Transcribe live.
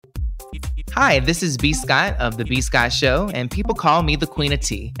Hi, this is B. Scott of The B. Scott Show, and people call me the Queen of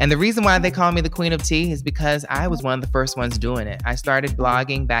Tea. And the reason why they call me the Queen of Tea is because I was one of the first ones doing it. I started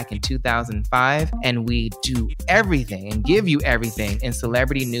blogging back in 2005, and we do everything and give you everything in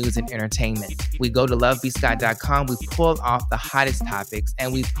celebrity news and entertainment. We go to lovebscott.com, we pull off the hottest topics,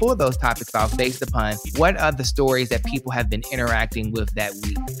 and we pull those topics off based upon what are the stories that people have been interacting with that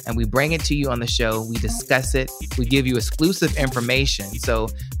week. And we bring it to you on the show, we discuss it, we give you exclusive information. So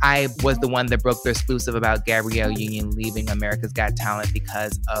I was the one that broke the exclusive about Gabrielle Union leaving America's Got Talent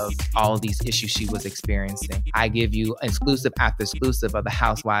because of all of these issues she was experiencing. I give you exclusive after exclusive of the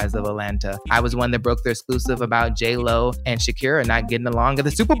Housewives of Atlanta. I was one that broke the exclusive about J-Lo and Shakira not getting along at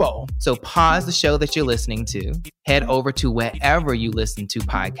the Super Bowl. So pause the show that you're listening to. Head over to wherever you listen to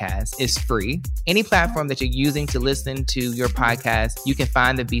podcasts. It's free. Any platform that you're using to listen to your podcast, you can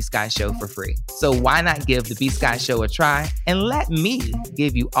find The B. Scott Show for free. So why not give The B. Scott Show a try and let me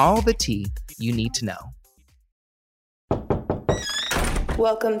give you all the tea you need to know.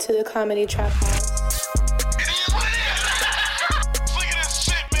 Welcome to the Comedy Trap House.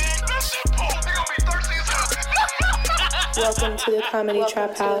 Welcome to the Comedy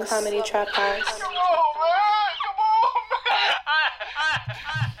Trap House. Comedy Trap House.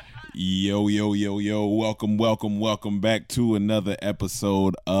 Yo, yo, yo, yo. Welcome back to another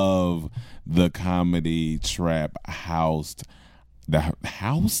episode of the Comedy Trap House. The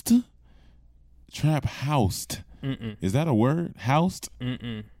Housed? Trap Housed. Mm-mm. Is that a word? Housed?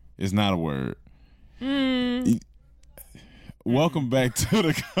 Mm-mm. It's not a word. Welcome back to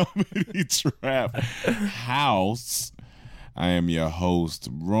the Comedy Trap House. I am your host,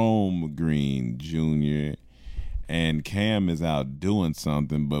 Rome Green Jr., and Cam is out doing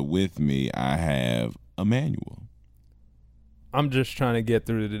something, but with me I have Emmanuel. I'm just trying to get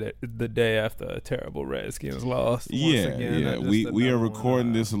through the day after a terrible Redskins loss. Yeah. We are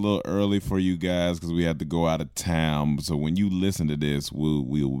recording this a little early for you guys because we had to go out of town. So when you listen to this,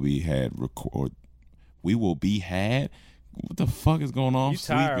 we will be had. What the fuck is going on? You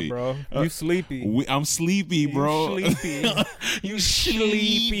tired, bro. You sleepy. I'm sleepy, bro. You sleepy. You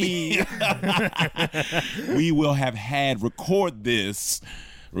sleepy. We will have had recorded this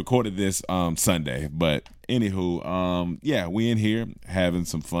Sunday, but anywho, we in here having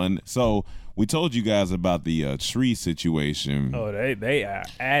some fun. So we told you guys about the tree situation. Oh, they are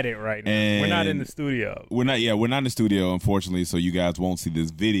at it right now. And we're not in the studio. We're not in the studio, unfortunately, so you guys won't see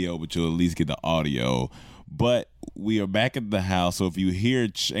this video, but you'll at least get the audio. But we are back at the house, so if you hear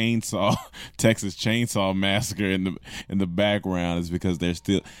Texas Chainsaw Massacre in the background, it's because they're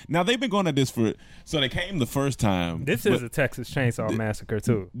still. Now they've been going at this so they came the first time. This is a Texas Chainsaw Massacre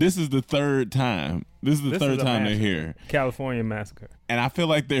too. This is the third time. This is the third time they're here. California Massacre. And I feel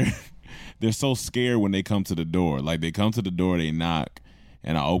like they're so scared when they come to the door. Like they come to the door, they knock,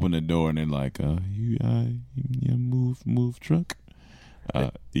 and I open the door, and they're like, move truck.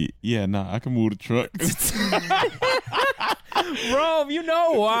 I can move the truck. Rome, you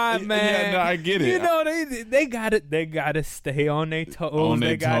know why, man. Yeah, no, I get it. You know they gotta stay on their toes.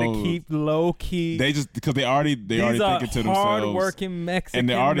 They gotta keep low key. They just because they already thinking to themselves. Hard-working Mexican and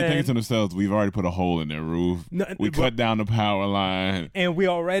they're already men. thinking to themselves, we've already put a hole in their roof. We cut down the power line. And we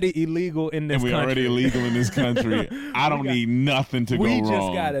already illegal in this country. I don't need nothing to go wrong. We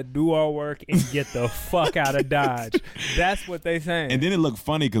just gotta do our work and get the fuck out of Dodge. That's what they saying. And then it looked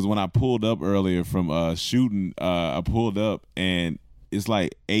funny because when I pulled up earlier from shooting, I pulled up and it's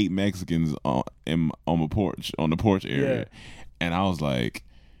like 8 Mexicans on the porch area, and I was like,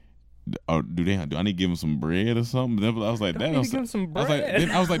 "Oh, do I need to give them some bread or something?" I was like, "That." Give them some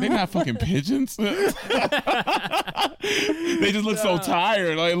bread. I was like, they're not fucking pigeons. They just look so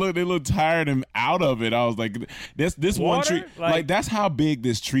tired. They look tired and out of it. I was like, this Water? One tree, like that's how big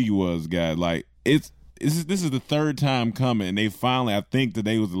this tree was, guys. Like this is the third time coming, and they finally, I think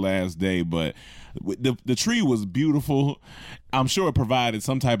today was the last day, but the tree was beautiful. I'm sure it provided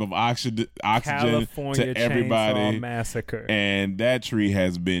some type of oxygen California to everybody. Chainsaw Massacre. And that tree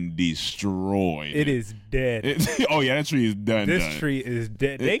has been destroyed. It is dead. That tree is done. This tree is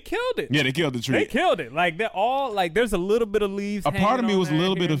dead. They killed it. Yeah, they killed the tree. They killed it. Like they're all like. There's a little bit of leaves. A part of me was a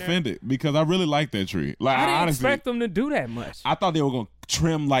little bit offended because I really like that tree. Like I didn't honestly expect them to do that much. I thought they were gonna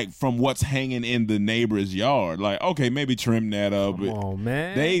trim like from what's hanging in the neighbor's yard. Like okay, maybe trim that up. Come on,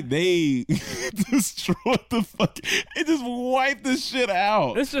 man. They destroyed the fuck. It just wiped the shit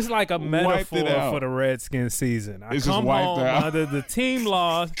out. It's just like a metaphor for the Redskins season. It's just wiped out. The team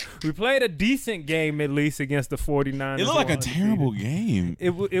lost. We played a decent game at least against the 49ers. It looked like a terrible game.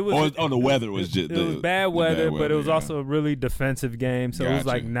 It was. The weather was just. It was bad weather, but it was also a really defensive game. So it was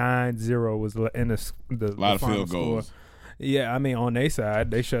like 9-0 was in the a lot of final field goals. Score. Yeah, I mean, on their side,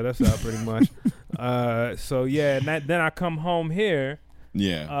 they shut us out pretty much. So yeah, and then I come home here.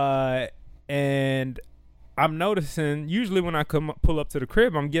 Yeah. And I'm noticing usually when I pull up to the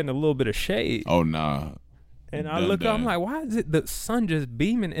crib, I'm getting a little bit of shade. Oh nah. And I look up, I'm like, why is it the sun just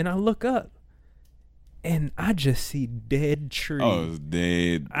beaming? And I look up, and I just see dead tree. Oh, it's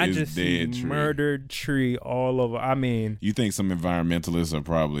dead. I just see murdered tree all over. I mean, you think some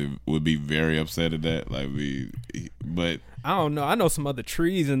environmentalists would be very upset at that, but I don't know. I know some other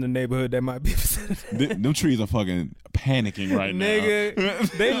trees in the neighborhood that might be upset at that. Them trees are fucking panicking right Nigga, now.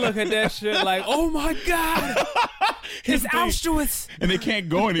 They look at that shit like, oh my God, it's Auschwitz. And they can't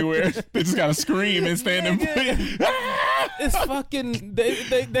go anywhere. They just gotta scream and stand in place. It's fucking,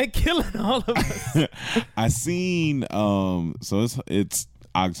 they killing all of us. I seen, so it's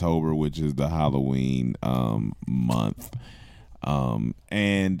October, which is the Halloween month.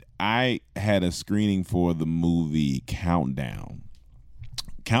 And I had a screening for the movie Countdown.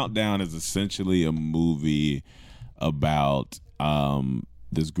 Countdown is essentially a movie about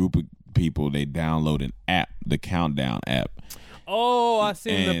this group of people. They download an app, the Countdown app. Oh, I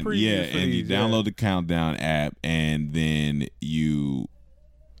seen the preview. Yeah, and you download the Countdown app, and then you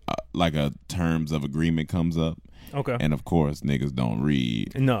like a terms of agreement comes up. Okay. And of course, niggas don't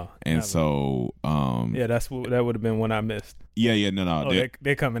read. No. And never. So, yeah, that would have been one I missed. Yeah, no. Oh,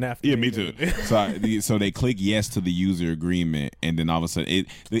 they're coming after. Yeah, me too. So they click yes to the user agreement, and then all of a sudden,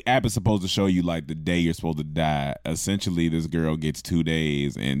 the app is supposed to show you like the day you're supposed to die. Essentially, this girl gets 2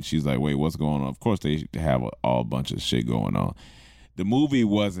 days, and she's like, "Wait, what's going on?" Of course, they have a bunch of shit going on. The movie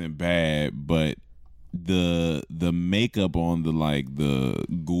wasn't bad, but the makeup on the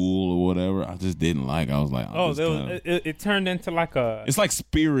ghoul or whatever, I just didn't like. I was like, it turned into like it's like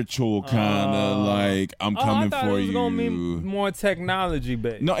spiritual kind of like I'm coming for you. I thought it was gonna be more technology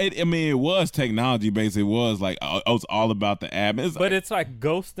based. No, it was technology based. It was like it was all about the app. It's like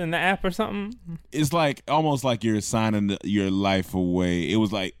ghost in the app or something. It's like almost like you're signing your life away. It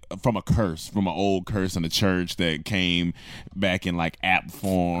was like from an old curse in the church that came back in like app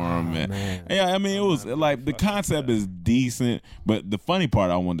form. Yeah, I mean it was like the concept is decent, but the funny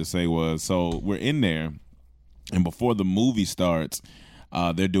part I wanted to say was, so we're in there, and before the movie starts,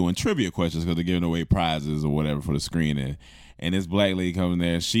 they're doing trivia questions because they're giving away prizes or whatever for the screening. And this black lady comes in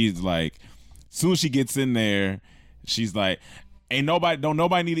there, she's like, as soon as she gets in there, she's like, don't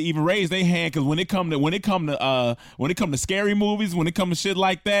nobody need to even raise their hand, because when it come to scary movies, when it come to shit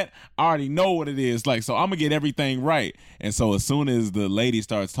like that, I already know what it is like. So I'm gonna get everything right. And so as soon as the lady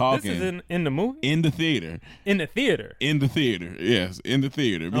starts talking, this is in the movie, in the theater, yes, in the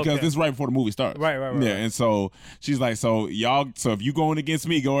theater, because this is right before the movie starts. Right. Yeah, and so she's like, so if you going against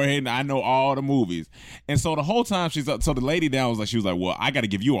me, go ahead, and I know all the movies. And so the whole time so the lady down was like, she was like, well, I got to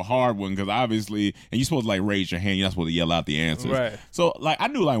give you a hard one, because obviously, and you're supposed to like raise your hand, you're not supposed to yell out the answers. Right. So like I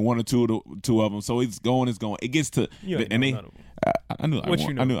knew like one or two of them. So it's going. It gets to I knew like what one.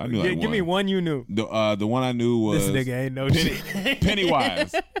 You know. I knew like give one. me one you knew. The one I knew was this nigga ain't no shit.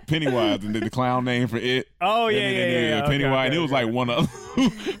 Pennywise, and the clown name for it. Oh yeah. Pennywise. Okay, and it was like one of.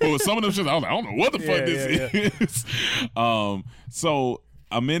 But with some of them shit, I was like, I don't know what the fuck this is. So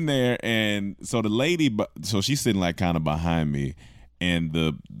I'm in there, and so the lady, so she's sitting like kind of behind me. And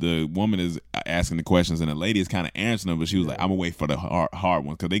the woman is asking the questions, and the lady is kind of answering them, but she was like, I'm going to wait for the hard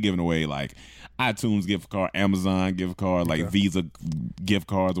ones, because they giving away like iTunes gift card, Amazon gift card, like Visa gift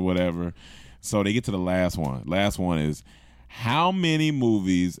cards or whatever. So they get to the last one. Last one is, how many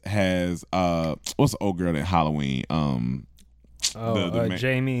movies has what's the old girl at Halloween?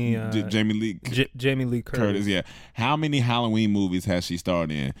 Jamie Lee Curtis. Yeah. How many Halloween movies has she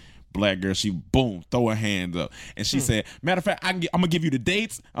starred in? Black girl, she boom, throw her hands up, and she said, matter of fact, I'm gonna give you the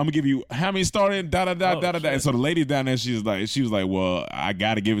dates, I'm gonna give you how many started, da. And so the lady down there, she was like, well, I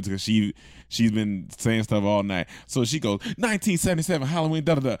gotta give it to her, she's been saying stuff all night. So she goes, 1977 Halloween,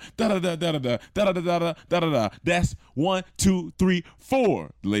 da. That's 1, 2, 3, 4.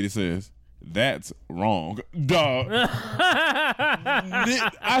 The lady says, that's wrong, dog.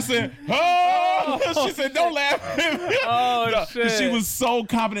 I said, oh. She said, don't laugh. Oh, shit. She was so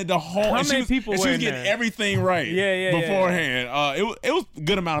confident the whole. How many people she was getting everything right. Beforehand. It was a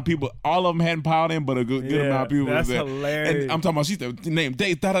good amount of people. All of them hadn't piled in, but a good amount of people was there. That's hilarious. And I'm talking about, she said, name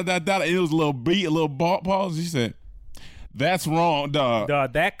date, da. And it was a little beat, a little pause. She said, That's wrong, dog.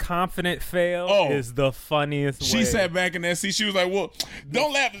 Dog, that confident fail is the funniest She way. sat back in that seat. She was like, well,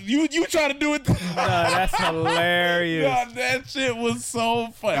 don't laugh. You trying to do it. That's hilarious. Dog, that shit was so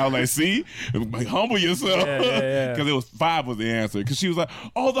funny. I was like, see? Like, humble yourself. Yeah. Because it was 5 was the answer. Because she was like,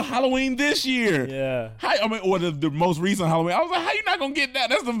 oh, the Halloween this year. Yeah. Or the most recent Halloween. I was like, how you not going to get that?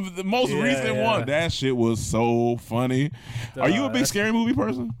 That's the most recent one. That shit was so funny. Are you a big scary movie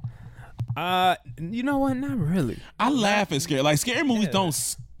person? You know what? Not really. I laugh at scary. Like, scary movies don't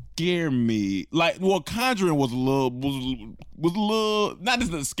scare me. Like, well, Conjuring was a little not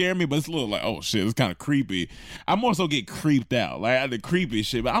just that scare me, but it's a little like, oh shit, it's kind of creepy. I more so get creeped out. Like, the creepy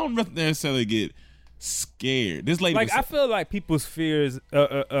shit, but I don't necessarily get scared. This lady, I feel like people's fears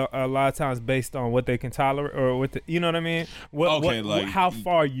a lot of times based on what they can tolerate or what you know what I mean. How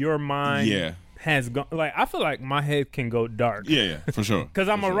far your mind has gone. Like, I feel like my head can go dark. Yeah, for sure. Because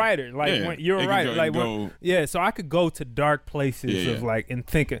I'm a writer. Like, when you're a writer. So I could go to dark places of like and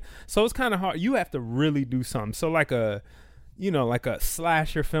thinking. So it's kind of hard. You have to really do something. So like a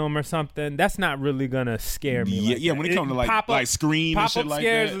slasher film or something, that's not really gonna scare me. When it comes to like Scream and shit like that,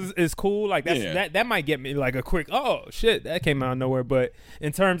 pop-up scares is cool. Like that might get me like a quick, oh shit, that came out of nowhere. But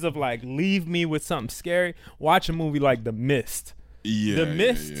in terms of like leave me with something scary, watch a movie like The Mist. The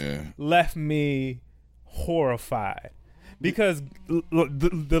Mist left me horrified because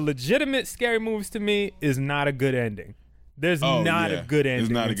the legitimate scary movies to me is not a good ending. There's not a good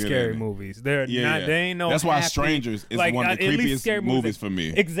ending in scary movies. They're not. They ain't no. That's why happy, Strangers is like, one of the creepiest movies for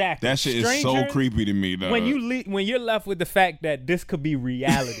me. Exactly. That shit is so creepy to me, though. When you're left with the fact that this could be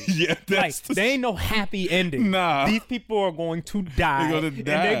reality. They ain't no happy ending. Nah. These people are going to die. And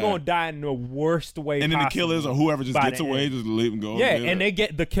they're going to die in the worst way and then possible. The killers or whoever just gets away, just leave and go. Yeah, and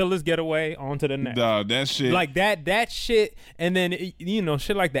the killers get away onto the next. That shit. Like that shit. And then,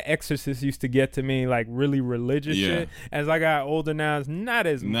 shit like The Exorcist used to get to me, like really religious shit. As I got older now, it's not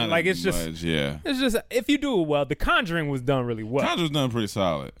as much. Like, it's just if you do it well. The Conjuring was done really well. Conjuring's done pretty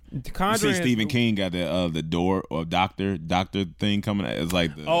solid. The Conjuring. You see Stephen King got the door or doctor thing coming out. It's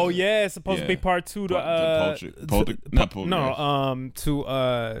like it's supposed to be part 2 to The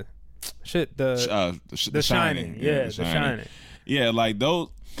Shining. Yeah, The Shining. Yeah, like those.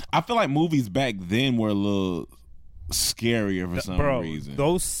 I feel like movies back then were a little scarier for some reason.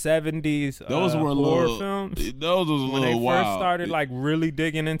 Those 70s those were horror little, films. Those was a when little they wild. first started like really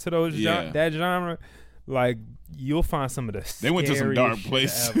digging into that genre, like you'll find some of the they went to some dark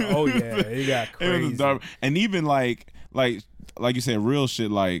places. Oh yeah, it got crazy. It was dark. And even like you said, real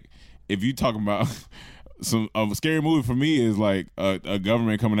shit. Like if you talking about a scary movie for me is like a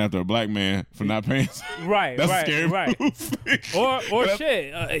government coming after a black man for not paying. That's a scary movie. or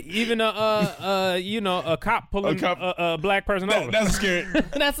shit. Even a cop pulling a black person over. That's a scary.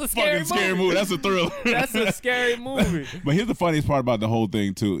 That's a scary movie. That's a thriller. That's a scary movie. But here's the funniest part about the whole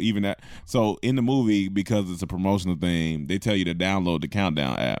thing too. Even that. So in the movie, because it's a promotional thing, they tell you to download the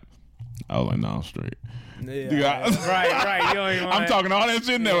Countdown app. I was like, no, I'm straight. Yeah, right. You don't even I'm talking all that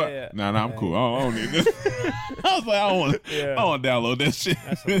shit now. Yeah. Nah, I'm cool. I don't need this. I was like, I want to download that shit.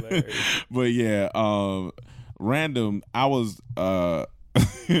 That's hilarious. But yeah, random. I was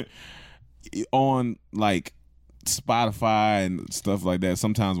on like Spotify and stuff like that.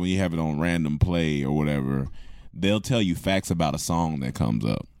 Sometimes when you have it on random play or whatever, they'll tell you facts about a song that comes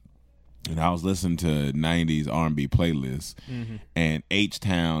up. And I was listening to 90s R&B playlists, and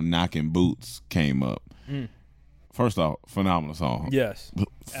H-Town Knocking Boots came up. First off, phenomenal song. Yes.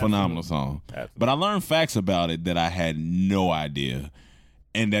 Phenomenal song. Absolutely. But I learned facts about it that I had no idea,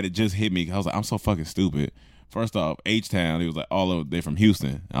 and that it just hit me. I was like, I'm so fucking stupid. First off, H-Town, he was like, all over, they're from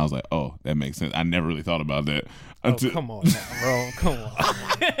Houston. I was like, oh, that makes sense. I never really thought about that. Come on now, bro. Come on.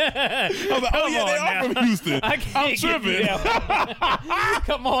 I was like, they are from Houston. I'm tripping.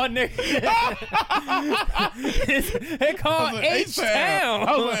 Come on, nigga. They call H-Town.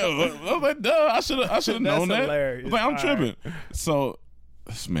 I was like, duh, I should have known that. Hilarious. I was like, I'm tripping. So,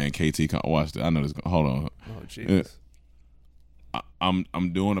 this man, KT, can't watch it. I know this. Hold on. Oh, Jesus. I'm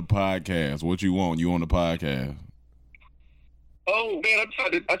doing a podcast. What you want? You on the podcast? Oh man, I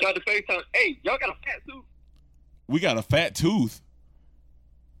tried to FaceTime. Hey, y'all got a fat tooth? We got a fat tooth.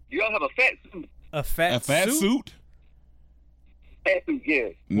 Y'all have a fat suit? A fat suit? Fat suit, yeah.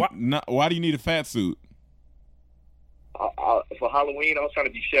 Why do you need a fat suit? For Halloween, I was trying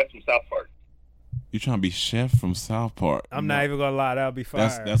to be Chef from South Park. You trying to be Chef from South Park? I'm not even gonna lie, that'll be fire.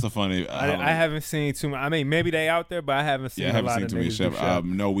 That's a funny. I haven't seen too much. I mean, maybe they out there, but I haven't seen a lot of niggas do Chef.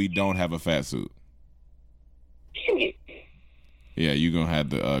 No, we don't have a fat suit. Yeah, you're gonna have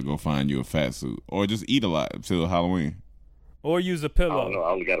to go find you a fat suit, or just eat a lot until Halloween, or use a pillow. I don't know.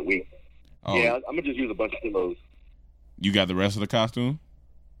 I only got a week. Oh. Yeah, I'm gonna just use a bunch of pillows. You got the rest of the costume?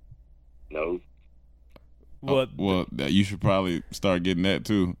 No. Well, you should probably start getting that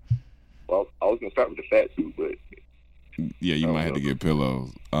too. Well, I was gonna start with the fat suit, but yeah, you might have to get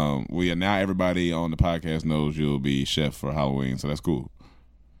pillows. Now everybody on the podcast knows you'll be chef for Halloween, so that's cool.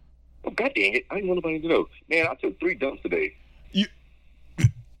 Oh, God dang it! I didn't want nobody to know. Man, I took 3 dumps today.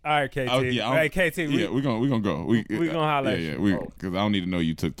 All right, KT. All right, KT. We're gonna go. We're gonna holler. Yeah, because I don't need to know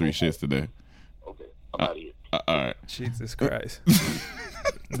you took 3 shits today. Okay, I'm out of here. All right. Jesus Christ,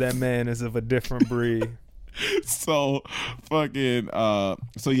 that man is of a different breed. So fucking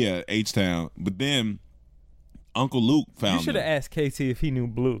H-Town. But then Uncle Luke found. You should have asked KT if he knew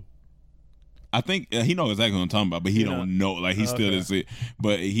Blue. I think he knows exactly what I'm talking about, but he don't know. Like he still doesn't see it.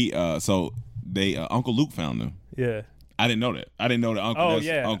 But he Uncle Luke found them. Yeah. I didn't know that. I didn't know that Uncle. Oh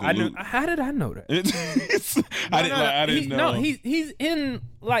yeah. Uncle Luke. How did I know that? I didn't know. No, he's in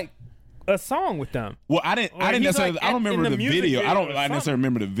like a song with them. Well, I didn't necessarily. Like I don't remember the video. I don't necessarily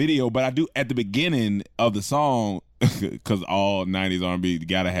remember the video, but I do at the beginning of the song, because all '90s R&B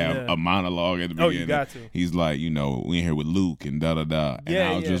gotta have a monologue at the beginning. Oh, you got to. He's like, we in here with Luke and da da da. And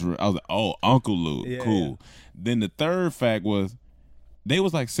I was like, oh, Uncle Luke, cool. Yeah. Then the third fact was, they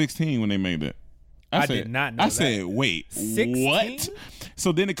was like 16 when they made that. I did not know that. I said, wait, 16? what?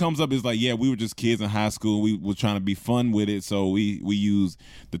 So then it comes up, it's like, yeah, we were just kids in high school. We were trying to be fun with it, so we use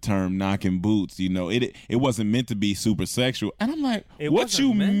the term knocking boots. It wasn't meant to be super sexual. And I'm like, what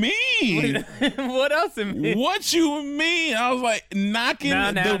you mean? What else it mean? What you mean? I was like, knocking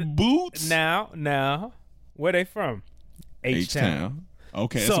the boots? Now, where they from? H-Town.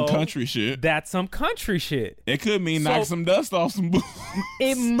 Okay, that's some country shit. That's some country shit. It could mean knock some dust off some boots.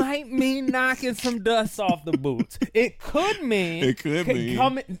 It might mean knocking some dust off the boots. It could mean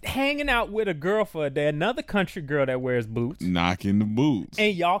hanging out with a girl for a day, another country girl that wears boots. Knocking the boots.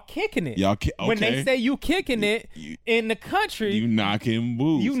 And y'all kicking it. Okay. When they say you kicking it in the country, you knocking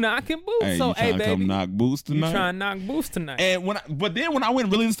boots. You knocking boots. Hey, so, you trying to come knock boots tonight? You trying to knock boots tonight. And but then when I went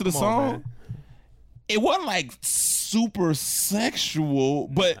and really listened to the song, it wasn't like super sexual,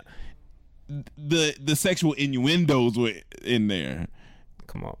 but the sexual innuendos were in there.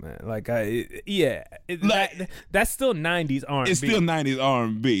 Come on, man! Like, that's still '90s R&B. It's still '90s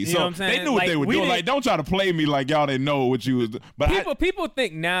R&B. You know what I'm saying? They knew what they were doing. Like, don't try to play me like y'all didn't know what you was. But people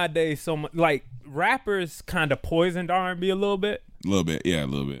think nowadays so much like rappers kind of poisoned R&B a little bit. A little bit, yeah, a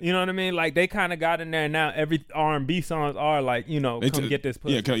little bit. You know what I mean? Like, they kind of got in there, and now every R&B songs are like, come get this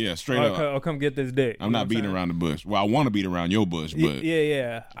pussy. Yeah, straight up. Or come get this dick. I'm not beating around the bush. Well, I want to beat around your bush, but...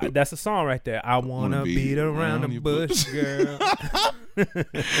 Yeah. That's a song right there. I want to beat around the bush, girl.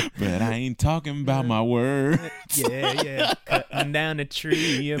 But I ain't talking about my words. Yeah. Cutting down a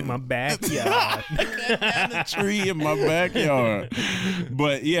tree in my backyard. Cutting down a tree in my backyard.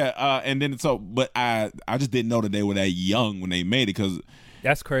 But, and then but I just didn't know that they were that young when they made it. Because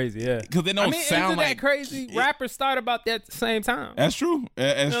that's crazy, yeah. Because they don't sound like that crazy. Rappers start about that at the same time. That's true.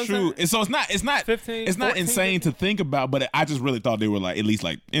 That's true. And so it's not 15, it's not 14, insane 15. to think about. But I just really thought they were like at least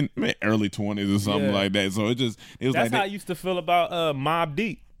like in early 20s or something like that. So it was that's like how I used to feel about Mobb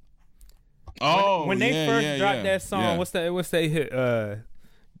Deep. Oh, when they first dropped that song, what's that hit?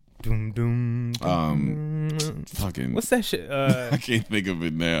 Doom doom. Fucking. What's that shit? I can't think of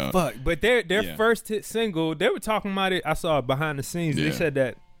it now. Fuck. But their first hit single, they were talking about it. I saw it behind the scenes. They said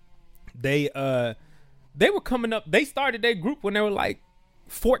that they were coming up. They started their group when they were like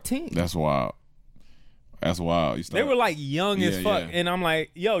 14. That's wild. That's wild. They were like young as fuck, and I'm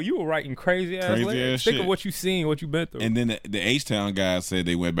like, yo, you were writing crazy ass lyrics. Think of what you seen, what you been through. And then the H-Town guys said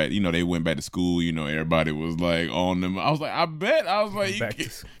they went back. They went back to school. Everybody was like on them. I was like, I bet. I was like,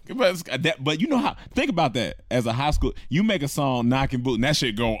 but you know how? Think about that. As a high school, you make a song knocking boots, and that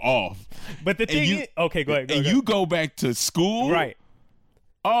shit go off. But the thing is, okay, go ahead. You go back to school, right?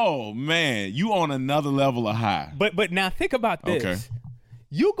 Oh man, you on another level of high. But now think about this. Okay.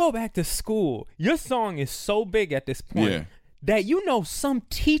 You go back to school, your song is so big at this point that some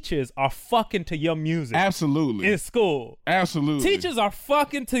teachers are fucking to your music. Absolutely. In school. Absolutely. Teachers are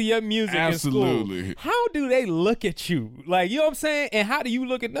fucking to your music in school. Absolutely. How do they look at you? Like, you know what I'm saying? And how do you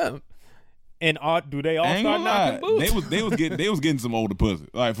look at them? And do they all start knocking boots? They was getting some older pussy,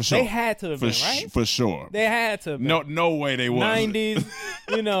 like for sure. They had to have been, right? For sure. They had to have been. No way they wasn't. 90s,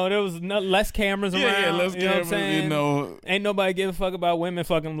 there was less cameras around. Yeah, less cameras. What I'm saying? Ain't nobody give a fuck about women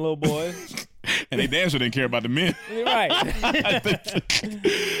fucking little boys. And they damn sure didn't care about the men. Right.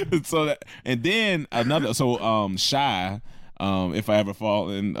 And then another. So Shy, If I Ever Fall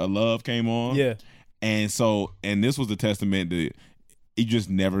in Love came on. Yeah. And this was the testament that you just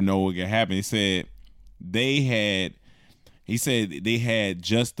never know what could happen. He said He said they had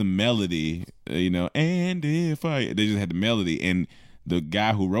just the melody, and if they just had the melody. And the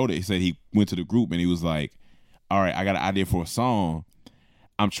guy who wrote it, he said he went to the group and he was like, all right, I got an idea for a song.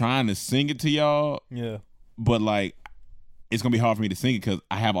 I'm trying to sing it to y'all. Yeah. But like, it's going to be hard for me to sing it because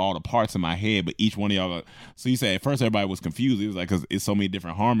I have all the parts in my head, but each one of y'all. So he said at first everybody was confused. It was like, because it's so many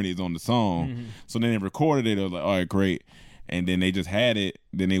different harmonies on the song. Mm-hmm. So then they recorded it. It was like, all right, great. And then they just had it.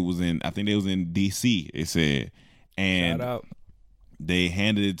 Then it was I think they was in D.C., it said. And shout out. They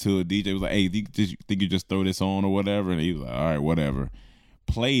handed it to a DJ. It was like, hey, did you think you just throw this on or whatever? And he was like, all right, whatever.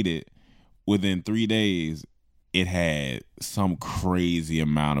 Played it. Within 3 days, it had some crazy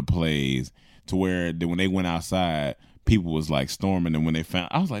amount of plays to where when they went outside, people was like storming. And when they found,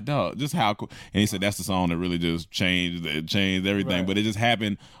 I was like, dog, just how cool. And he said that's the song that really just changed everything. Right. But it just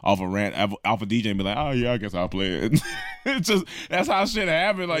happened off a DJ and be like, oh yeah, I guess I'll play it. It's just, that's how shit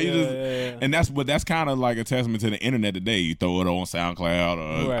happened. Like and that's kind of like a testament to the internet today. You throw it on SoundCloud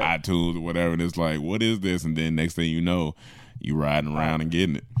or iTunes or whatever, and it's like, what is this? And then next thing you know, you riding around and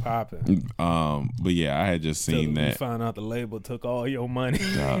getting it. Popping. But yeah, I had just seen that. You found out the label took all your money.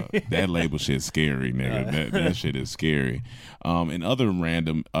 That label shit's scary, nigga. That shit is scary. And other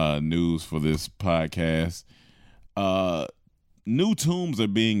random news for this podcast, new tombs are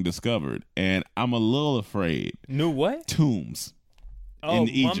being discovered, and I'm a little afraid. New what? Tombs. Oh,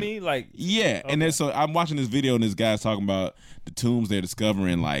 mummy? Like, yeah. Okay. And then so I'm watching this video and this guy's talking about the tombs they're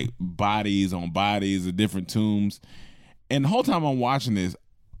discovering, like bodies on bodies of different tombs. And the whole time I'm watching this,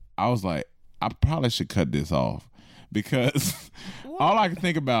 I was like, I probably should cut this off because all I can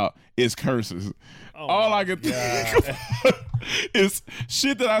think about is curses. Oh, all I can think about is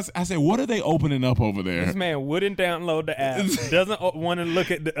shit that I said, what are they opening up over there? This man wouldn't download the app. Doesn't want to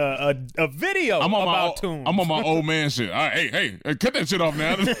look at a video about tombs. I'm on my old man shit. All right, hey, cut that shit off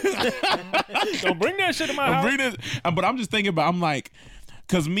now. Don't bring that shit to my house. But I'm just thinking about, I'm like,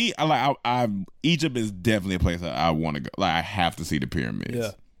 because me, Egypt is definitely a place I want to go. Like, I have to see the pyramids.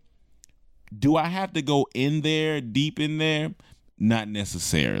 Yeah. Do I have to go in there, deep in there? Not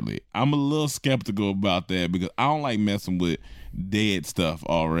necessarily. I'm a little skeptical about that because I don't like messing with dead stuff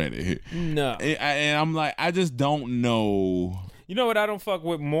already. No. And I'm like, I just don't know. You know what I don't fuck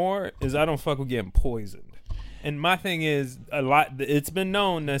with more is I don't fuck with getting poisoned. And my thing is, it's been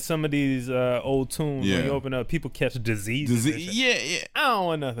known that some of these old tombs, when you open up, people catch diseases. Yeah. I don't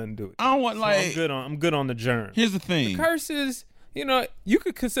want nothing to do with it. I don't want, I'm good on the germs. Here's the thing. The curses, you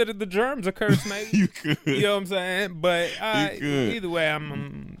could consider the germs a curse, maybe. You could. You know what I'm saying? But either way,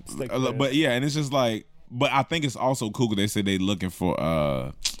 I'm sticking with it. But yeah, and it's just like, but I think it's also cool because they say they're looking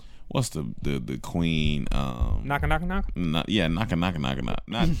for, what's the queen? Knock. Not,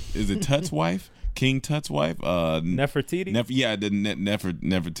 is it Tut's wife? King Tut's wife, Nefertiti.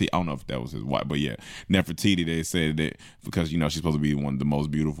 Nefertiti. I don't know if that was his wife, but yeah, Nefertiti. They said that because she's supposed to be one of the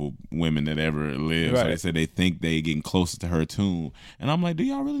most beautiful women that ever lived. Right. So they said they think they getting closer to her tomb, and I'm like, do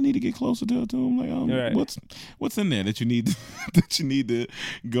y'all really need to get closer to her tomb? Like, what's in there that you need to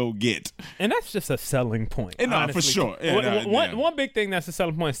go get? And that's just a selling point. And for sure. One big thing that's a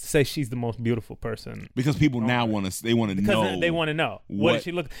selling point is to say she's the most beautiful person because people now want to know. They want to know what does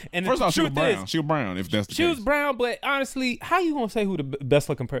she look. And first off, she was brown. She was brown. If that's the case. She was brown, but honestly, how you gonna say who the best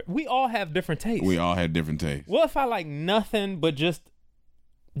looking person? We all have different tastes. What if I like nothing but just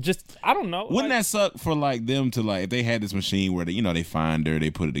I don't know. Wouldn't that suck for like them to like if they had this machine where they find her,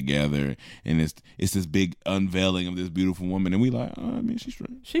 they put it together, and it's this big unveiling of this beautiful woman, and we like, I mean, she's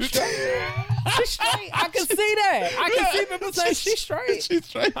straight. She's straight. She's straight. I can see that. I can see people say she's straight. She's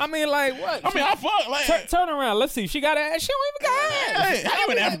straight. I mean, like what? I mean, I fuck like turn around. Let's see. She got ass. She don't even got ass. Hey, how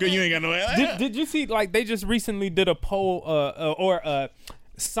you in Africa? You ain't got no ass. Did you see? Like they just recently did a poll, or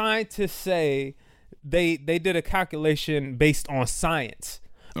scientists say they did a calculation based on science.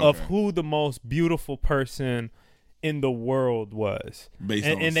 Okay. Of who the most beautiful person in the world was. Based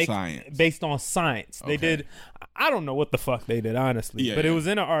on science. They did, I don't know what the fuck they did, honestly. It was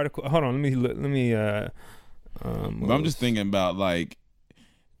in an article. Hold on, let me but I'm just thinking about like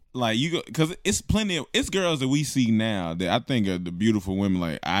you go, because it's girls that we see now that I think are the beautiful women,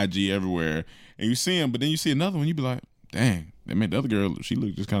 like IG everywhere, and you see them, but then you see another one, you be like, dang, they made the other girl, she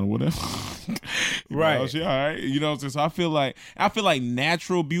looked just kind of whatever. Right. She all right. So I feel like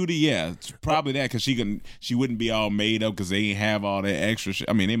natural beauty, yeah, it's probably that, because she wouldn't be all made up because they ain't have all that extra shit.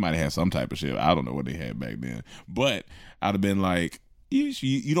 I mean, they might have had some type of shit. I don't know what they had back then. But I'd have been like,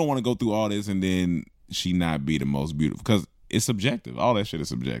 you don't want to go through all this and then she not be the most beautiful, because it's subjective. All that shit is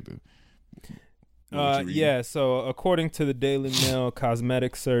subjective. So according to the Daily Mail,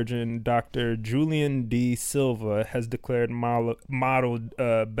 cosmetic surgeon Dr. Julian D. Silva has declared model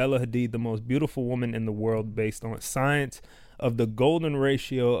Bella Hadid the most beautiful woman in the world based on science. of the golden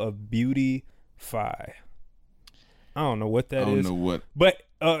ratio of beauty phi. I don't know what that is. I don't know what. But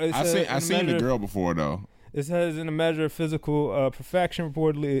I seen the girl before though. It says in a measure of physical perfection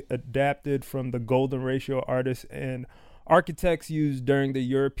reportedly adapted from the golden ratio artists and architects used during the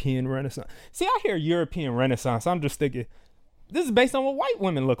European Renaissance. See, I hear European Renaissance. I'm just thinking, this is based on what white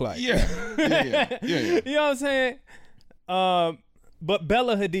women look like. Yeah. You know what I'm saying? But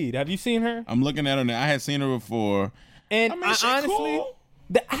Bella Hadid, have you seen her? I'm looking at her now. I had seen her before. And I mean, she honestly, cool.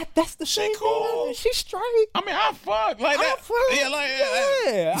 That's the She thing. cool. She's straight. I mean, I fuck like that.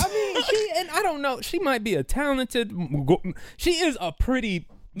 Yeah. I mean, and I don't know. She might be a talented. She is a pretty.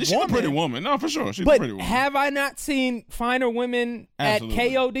 She's a pretty woman. No, for sure. She's a But pretty woman. have I not seen finer women Absolutely.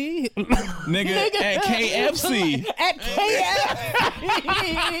 at KOD? Nigga, at KFC. At KFC,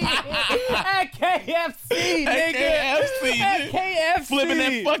 nigga. At KFC. Flipping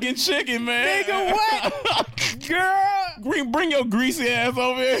that fucking chicken, man. Nigga, what? Girl. Bring your greasy ass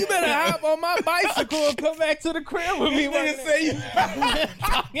over here. You better hop on my bicycle and come back to the crib with me. Nigga say you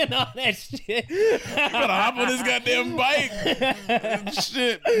talking all that shit. You better hop on this goddamn bike.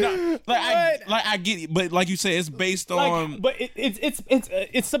 Shit. No, I get it, but like you said, it's based on. But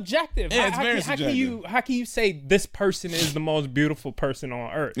it's subjective. Yeah, it's very subjective. How can you say this person is the most beautiful person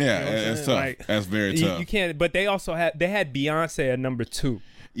on earth? Yeah, you know it's tough. Like, that's very tough. You can't. But they also had Beyonce at number 2.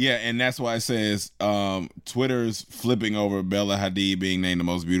 Yeah, and that's why it says Twitter's flipping over Bella Hadid being named the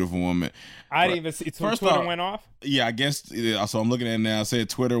most beautiful woman. I didn't even see. So First Twitter off, went off? Yeah, I guess. So I'm looking at it now. It said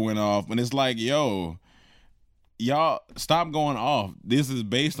Twitter went off. And it's like, yo, y'all stop going off. This is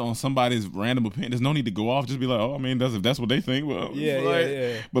based on somebody's random opinion. There's no need to go off. Just be like, oh, I mean, if that's what they think. Well,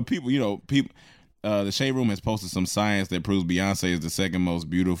 yeah. But people, the Shade Room has posted some science that proves Beyonce is the second most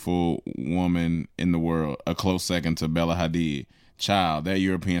beautiful woman in the world, a close second to Bella Hadid. Child, that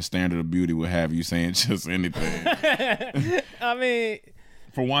European standard of beauty will have you saying just anything. I mean,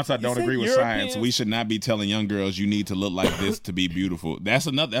 for once, I don't agree with science. We should not be telling young girls you need to look like this to be beautiful. That's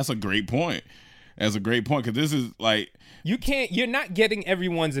a great point. That's a great point because this is like you're not getting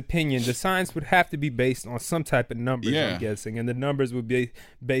everyone's opinion. The science would have to be based on some type of numbers, I'm guessing, and the numbers would be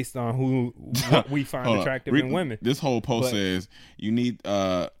based on what we find attractive in women. This whole post says you need.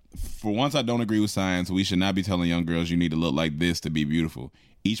 For once, I don't agree with science. We should not be telling young girls you need to look like this to be beautiful.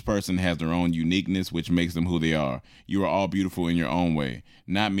 Each person has their own uniqueness, which makes them who they are. You are all beautiful in your own way.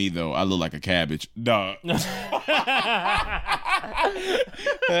 Not me, though. I look like a cabbage. Duh.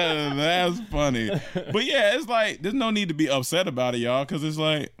 That's funny. But yeah, it's like, there's no need to be upset about it, y'all, because it's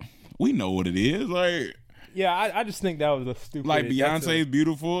like, we know what it is. Like, yeah, I just think that was a stupid. Like Beyonce is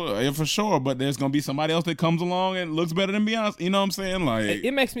beautiful, for sure, but there's gonna be somebody else that comes along and looks better than Beyonce. You know what I'm saying? Like,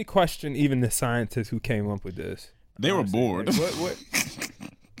 it makes me question even the scientists who came up with this. They were bored.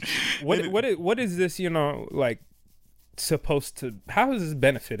 What is this? Like supposed to? How does this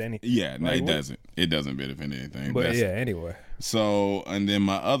benefit anything? Yeah, no, it doesn't. It doesn't benefit anything. But anyway. So, and then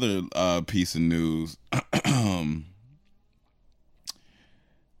my other piece of news.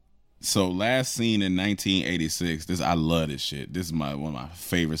 So last seen in 1986, I love this shit. This is one of my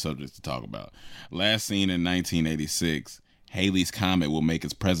favorite subjects to talk about. Last seen in 1986, Halley's Comet will make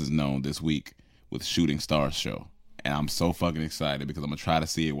its presence known this week with Shooting Stars show. And I'm so fucking excited because I'm going to try to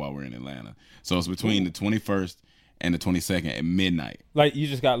see it while we're in Atlanta. So it's between the 21st and the 22nd at midnight. Like, you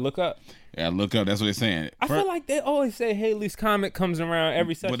just got to look up? Yeah, look up. That's what they're saying. I feel like they always say Halley's Comet comes around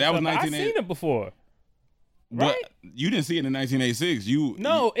every second. But that was I've seen it before. Right? But you didn't see it in 1986. In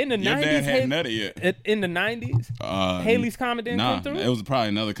the 90s. Your dad hadn't nut it yet. In the 90s? Halley's Comet didn't come through? It was probably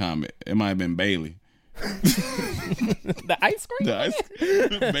another comet. It might have been Bailey. The ice cream?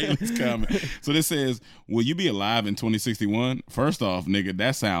 Bailey's Comet. So this says, will you be alive in 2061? First off, nigga,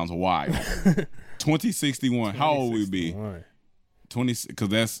 that sounds wild. 2061. How old will we be? 20, because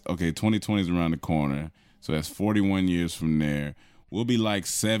that's, 2020 is around the corner. So that's 41 years from there. We'll be like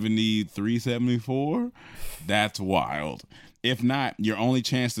 73, 74. That's wild. If not, your only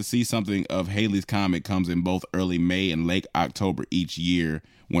chance to see something of Halley's Comet comes in both early May and late October each year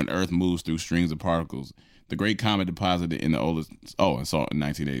when Earth moves through strings of particles. The Great Comet deposited in the oldest... Oh, and saw it in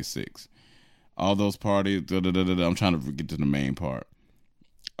 1986. All those parties... I'm trying to get to the main part.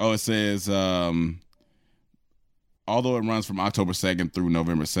 Oh, it says... although it runs from October 2nd through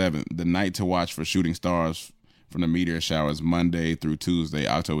November 7th, the night to watch for shooting stars from the meteor showers Monday through Tuesday,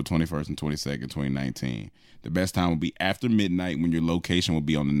 October 21st and 22nd, 2019. The best time will be after midnight when your location will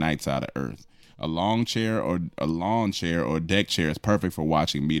be on the night side of Earth. A lawn chair or deck chair is perfect for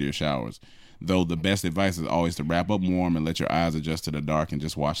watching meteor showers, though the best advice is always to wrap up warm and let your eyes adjust to the dark and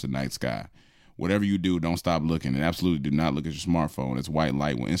just watch the night sky. Whatever you do, don't stop looking, and absolutely do not look at your smartphone. Its white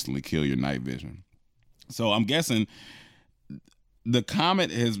light will instantly kill your night vision. So I'm guessing the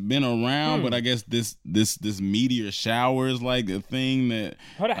comet has been around, but I guess this meteor shower is like a thing that.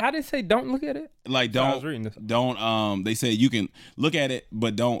 Hold on, how did it say don't look at it? Like don't. They said you can look at it,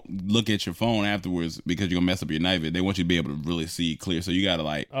 but don't look at your phone afterwards because you're gonna mess up your night vision. They want you to be able to really see clear. So you gotta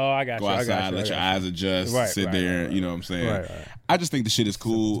like go outside, let your eyes adjust, sit there. You know what I'm saying? Right. I just think the shit is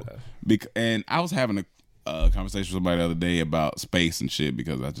cool. And I was having a conversation with somebody the other day about space and shit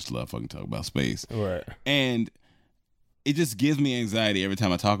because I just love fucking talking about space. Right. And it just gives me anxiety every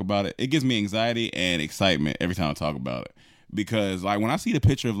time I talk about it. It gives me anxiety and excitement every time I talk about it. Because, like, when I see the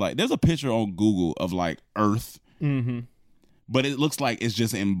picture of, like, there's a picture on Google of, like, Earth. Mm-hmm. But it looks like it's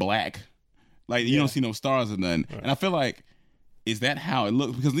just in black. Like, you don't see no stars or nothing. Right. And I feel like, is that how it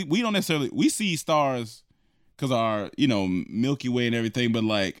looks? Because we don't necessarily, we see stars because our, Milky Way and everything. But,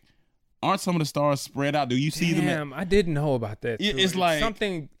 like, aren't some of the stars spread out? Do you see them? Damn, I didn't know about that. It's like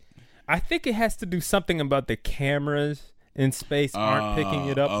something. I think it has to do something about the cameras in space aren't picking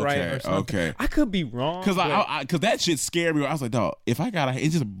it up right or something. Okay. I could be wrong. Because that shit scared me. I was like, dog, if I got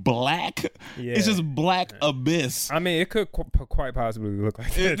it's just black. Yeah. It's just black abyss. I mean, it could quite possibly look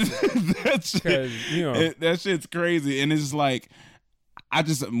like that. That shit's crazy. And it's just like,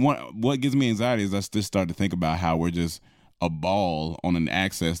 what gives me anxiety is I just start to think about how we're just a ball on an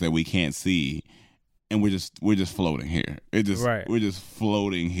axis that we can't see. And we're just floating here. We're just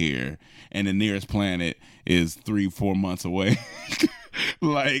floating here, and the nearest planet is 3-4 months away,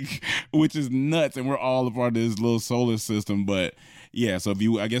 like, which is nuts. And we're all a part of this little solar system. But yeah, so if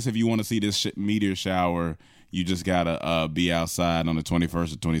you want to see this meteor shower, you just gotta be outside on the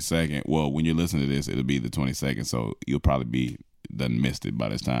 21st or 22nd. Well, when you're listening to this, it'll be the 22nd, so you'll probably be done missed it by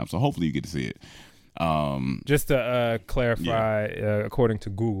this time. So hopefully you get to see it. Just to clarify, according to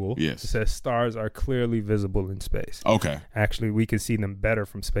Google, it says stars are clearly visible in space. Okay. Actually, we can see them better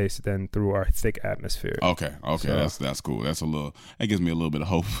from space than through our thick atmosphere. Okay. So, that's cool. That gives me a little bit of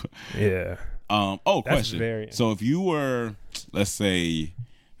hope. Yeah. Question. So if you were, let's say,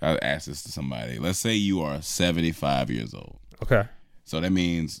 I'll ask this to somebody. Let's say you are 75 years old. Okay. So that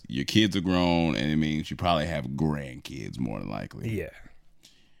means your kids are grown, and it means you probably have grandkids more than likely. Yeah.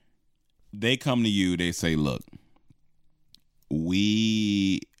 They come to you, they say, look,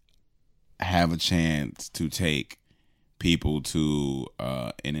 we have a chance to take people to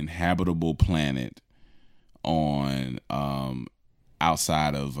an inhabitable planet on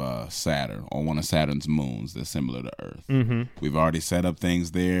outside of Saturn, on one of Saturn's moons that's similar to Earth. Mm-hmm. We've already set up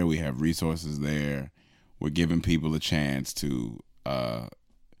things there. We have resources there. We're giving people a chance to,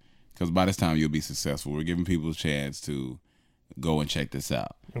 because by this time you'll be successful, we're giving people a chance to go and check this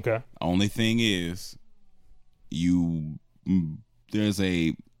out. Okay. Only thing is, there's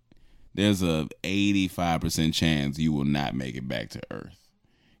a 85% chance you will not make it back to Earth.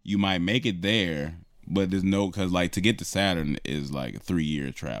 You might make it there, but there's because like to get to Saturn is like a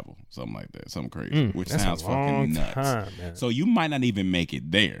 3-year travel, something like that, something crazy, which sounds fucking nuts. Man. So you might not even make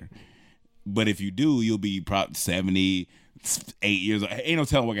it there, but if you do, you'll be probably 78 years old. Ain't no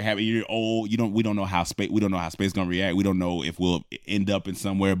telling what can happen. You're old. We don't know how space is gonna react. We don't know if we'll end up in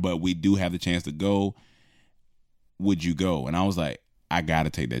somewhere, but we do have the chance to go. Would you go? And I was like, I gotta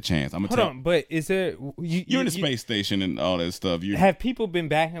take that chance. Hold on, but is there you're in the space station and all that stuff? Have people been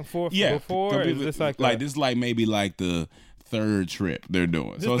back and forth before? Or is this like this is like maybe like the third trip they're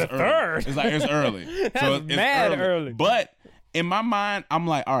doing? So it's third. It's early. So it's mad early. But in my mind, I'm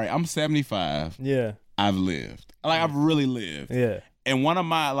like, all right, I'm 75. Yeah. I've lived. Like, I've really lived. Yeah. And one of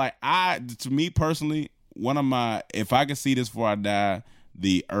my, to me personally, if I could see this before I die,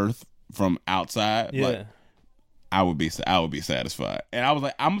 the Earth from outside, I would be satisfied. And I was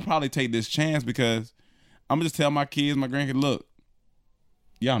like, I'm gonna probably take this chance because I'm gonna just tell my kids, my grandkids, look,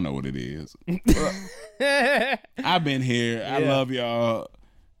 y'all know what it is. I've been here. I love y'all.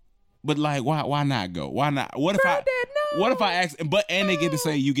 But like, why not go? Why not? What if I ask? And they get to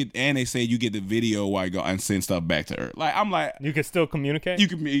say they say you get the video while you go and send stuff back to Earth. Like, I'm like, you can still communicate. You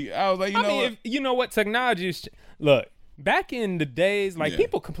can be. I was like, you know what? Technology is. Look, back in the days, like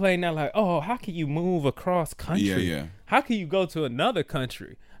people complain now, like, oh, how can you move across country? Yeah. How can you go to another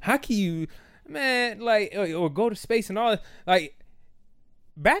country? How can you, man, like, or go to space and all that? Like,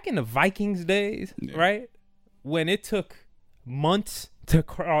 back in the Vikings days, right? When it took months to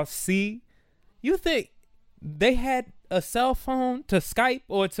cross sea, you think they had a cell phone to Skype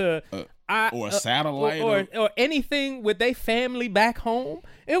or to or a satellite or anything with their family back home?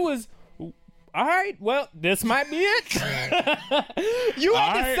 It was all right. Well, this might be it. You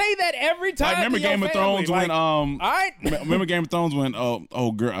have to say that every time. Remember Game of Thrones when all right. Remember Game of Thrones when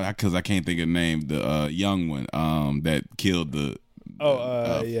oh girl, because I can't think of the name, the young one that killed the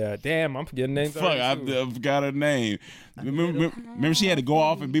Yeah. Damn, I'm forgetting names. Fuck, I forgot her name. Remember she had to go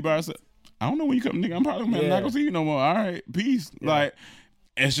off and be by herself. I don't know when you come, nigga. I'm probably not gonna see you no more. All right, peace. Yeah. Like,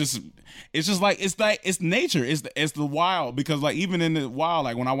 it's just like it's nature. It's the wild, because like even in the wild,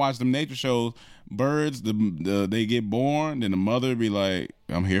 like when I watch them nature shows, birds they get born, then the mother be like,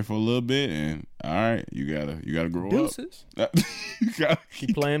 I'm here for a little bit, and all right, you gotta grow Deuces. up.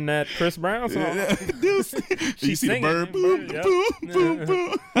 Keep playing that Chris Brown song. Deuces. You see the bird, boom, boom, boom,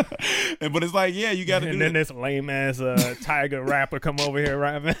 boom. But it's like, yeah, you gotta. And then this lame ass tiger rapper come over here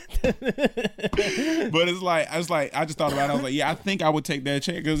rapping. But it's like I just thought about it. I was like, yeah, I think I would take that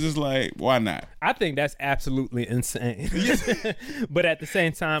check, because it's like, why not? I think that's absolutely insane. But at the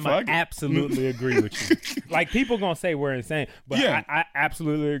same time, I absolutely agree with you. Like, people gonna say we're insane, but I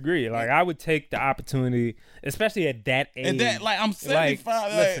absolutely agree. Like, I would take the opportunity, especially at that age. And that, like, I'm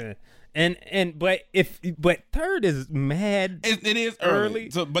 75. Listen, but third is mad. It is early.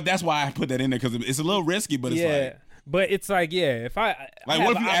 So, but that's why I put that in there, because it's a little risky. But it's like. But it's like, if I like,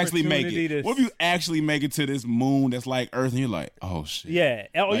 what if you actually make it? What if you actually make it to this moon that's like Earth, and you're like, oh shit. Yeah.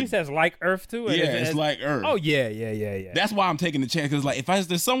 Oh, you said it's like Earth too? It's like Earth. Oh yeah. That's why I'm taking the chance, because like, if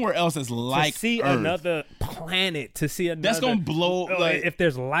there's somewhere else that's like to see Earth, another planet, that's gonna blow. Like, if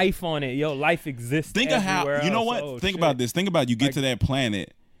there's life on it, life exists. Think of how you know what? Think about this. Think about you get to that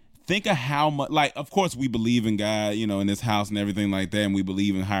planet. Think of how much, like, of course we believe in God, in this house and everything like that, and we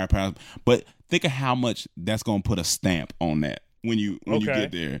believe in higher powers. But think of how much that's gonna put a stamp on that when you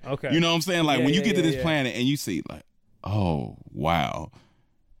get there. Okay. You know what I'm saying? Like, when you get to this planet and you see, like, oh wow,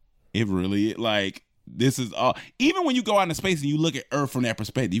 it really, like, this is all. Even when you go out into space and you look at Earth from that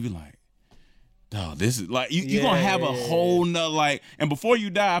perspective, you be like, oh, this is like you're gonna have a whole nother, like, and before you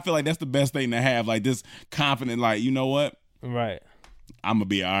die, I feel like that's the best thing to have, like, this confident, like, you know what? Right. I'm gonna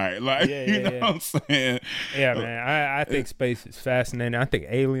be all right. Like, you know what I'm saying? Yeah, man. I think space is fascinating. I think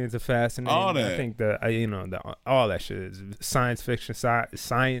aliens are fascinating. All that. I think all that shit is science fiction.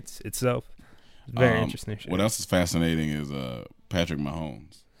 Science itself is very interesting shit. What else is fascinating is Patrick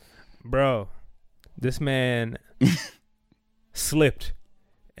Mahomes. Bro, this man slipped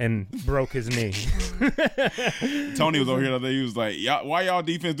and broke his knee. Tony was over here the other day. He was like, why y'all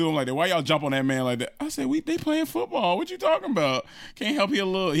defense do him like that? Why y'all jump on that man like that? I said, they playing football. What you talking about? Can't help he a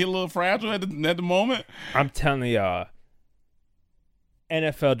little fragile at the moment. I'm telling y'all,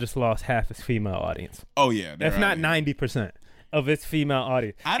 NFL just lost half its female audience. Oh yeah. That's not 90% of its female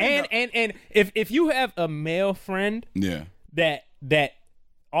audience. And if you have a male friend that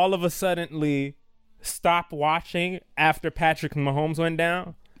all of a suddenly stopped watching after Patrick Mahomes went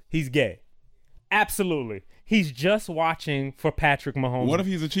down, he's gay. Absolutely. He's just watching for Patrick Mahomes. What if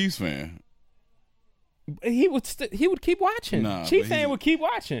he's a Chiefs fan? He would keep watching. Chiefs fan would keep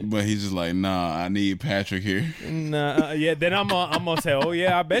watching. But he's just like, nah, I need Patrick here. Then I'm gonna say, oh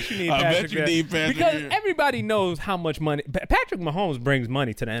yeah, I bet you need Patrick. I bet you need Patrick because here. Everybody knows how much money Patrick Mahomes brings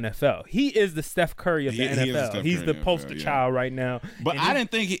money to the NFL. He is the Steph Curry of the NFL. He's the poster child right now. But I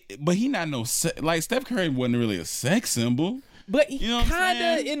didn't think he not no like Steph Curry wasn't really a sex symbol. But he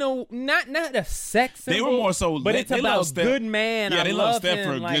kind of, not a sex symbol. They were more so, but it's about good man. Yeah, they love Steph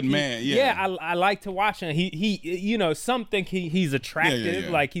for a good man. Yeah, I like to watch him. He some think he's attractive,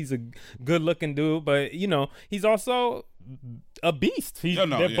 like he's a good looking dude. But he's also a beast.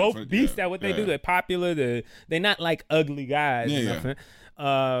 They're both beasts at what they do. They're popular. They're not like ugly guys or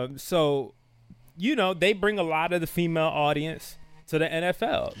nothing. So they bring a lot of the female audience to the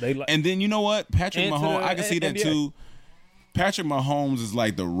NFL. And then you know what, Patrick Mahomes, I can see that too. Patrick Mahomes is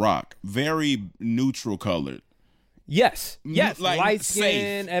like The Rock, very neutral colored. Yes, like light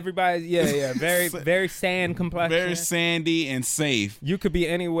skin. Safe. Everybody, very very sand complexion, very sandy and safe. You could be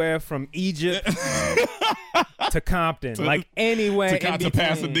anywhere from Egypt to Compton, like anywhere to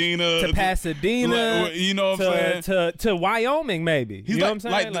Pasadena, you know what I'm saying, to Wyoming, maybe. You know what I'm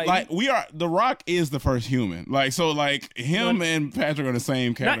saying? Like we are. The Rock is the first human. Like him and Patrick are the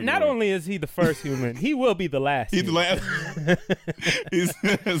same category. Not only is he the first human, he will be the last. He's the last.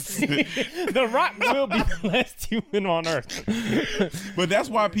 The Rock will be the last human on earth. But that's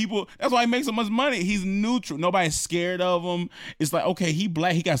why he makes so much money. He's neutral. Nobody's scared of him. It's like, okay, he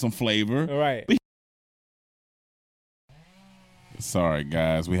black, he got some flavor. Right. Sorry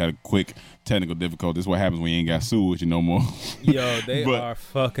guys, we had a quick technical difficulty. This is what happens when you ain't got Sue with you no more. Yo, they are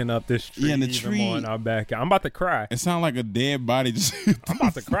fucking up this tree. And the tree more in our backyard. I'm about to cry. It sounds like a dead body. I'm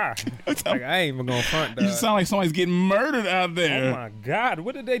about to cry. Like, I ain't even gonna front that. You sound like somebody's getting murdered out there. Oh my God,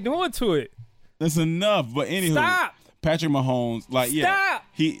 what are they doing to it? That's enough. But anywho, stop. Patrick Mahomes, stop.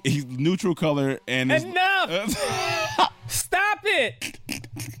 He's neutral color and enough. Stop it.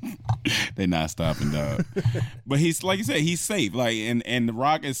 They not stopping, dog. But he's like you said, he's safe. Like and The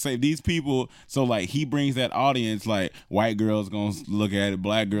Rock is safe. These people, so like he brings that audience. Like white girls gonna look at it,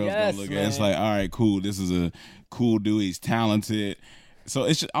 black girls gonna look at it. It's like, all right, cool. This is a cool dude. He's talented. So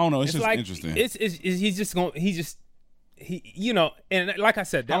it's just, I don't know. It's just like, interesting. You know, and like I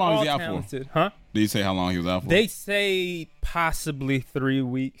said, they're how long all is he out talented. for? Huh? Did you say how long he was out for? They say possibly 3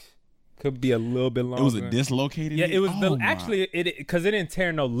 weeks. Could be a little bit longer. It was a dislocated. Yeah, it was actually because it didn't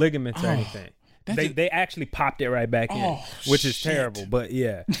tear no ligaments or anything. They actually popped it right back in, which is terrible. But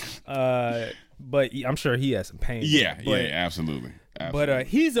yeah, but I'm sure he has some pain. Yeah, absolutely. But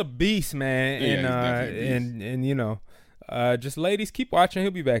he's a beast, man, and you know, just ladies keep watching.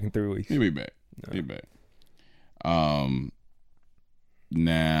 He'll be back in 3 weeks. He'll be back. He'll be back.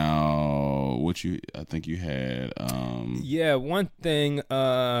 Now I think you had one thing,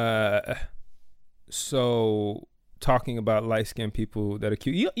 so talking about light-skinned people that are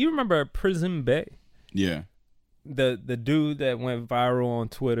cute, you remember Prison Bae? Yeah, the dude that went viral on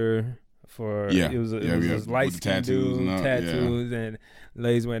Twitter for it was light-skinned dude, tattoos and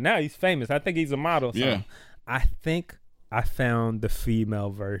ladies went. Now he's famous. I think he's a model. So yeah, I think I found the female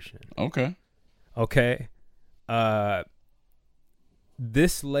version. Okay.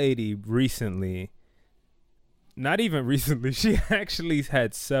 This lady recently, not even recently, she actually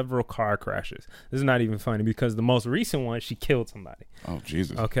had several car crashes. This is not even funny because the most recent one, she killed somebody. Oh,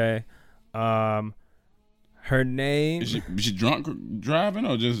 Jesus. Okay. Her name. Is she drunk driving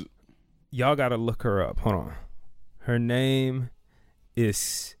or just? Y'all got to look her up. Hold on. Her name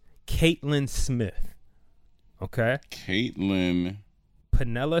is Caitlin Smith. Okay. Caitlin.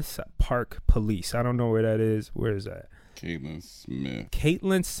 Pinellas Park Police. I don't know where that is. Where is that?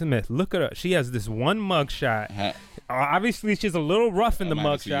 Caitlin Smith. Look at her. She has this one mugshot. Obviously, she's a little rough in the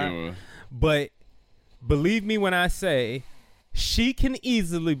mugshot. But believe me when I say she can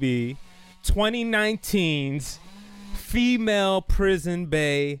easily be 2019's female Prison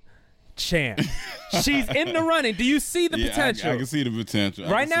Bae champ. She's in the running. Do you see the potential? I can see the potential.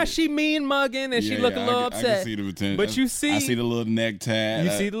 Right now, she mean mugging and she look a little upset. I can see the potential. But you see, I see the little neck tab.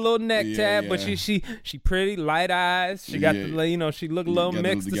 You see the little neck tab, but she pretty, light eyes. She got the, you know, she look a little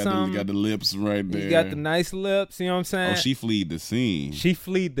mixed or something. Got the lips right there. You got the nice lips. You know what I'm saying? Oh, she fled the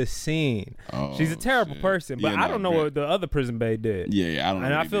scene. Oh, she's a terrible person, but I don't know what the other Prison Bae did. Yeah, I don't know.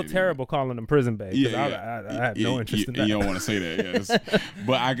 And I feel terrible calling them Prison Bae because I have no interest in that. You don't want to say that, yes.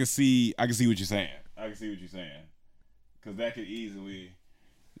 But I can see what you're saying. Because that could easily,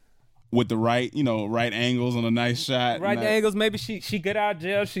 with the right angles on a nice shot. Right angles. Maybe she get out of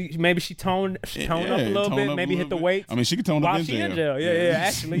jail. She toned up a little bit. Maybe hit the weights. I mean, she could tone up in jail. While she in jail. Yeah.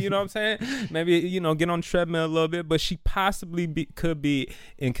 Actually, you know what I'm saying? Maybe, get on the treadmill a little bit. But she possibly could be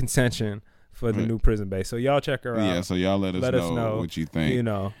in contention for the new Prison Bae. So y'all check her out. Yeah, so y'all let us know what you think.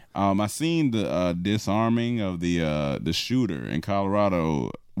 I seen the disarming of the shooter in Colorado.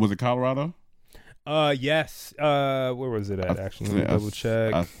 Was it Colorado? Yes. Where was it at? Actually, let me double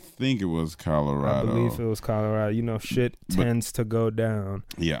check. I think it was Colorado. I believe it was Colorado. Shit tends to go down.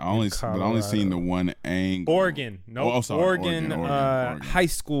 Yeah, I only seen the one angle. Oregon. No, Oregon. High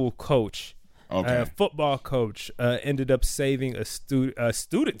school coach, football coach, ended up saving a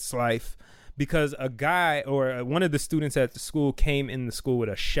student's life because a guy or one of the students at the school came in the school with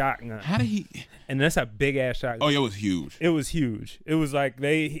a shotgun. How did he? And that's a big ass shotgun. Oh, it was huge. It was huge. It was like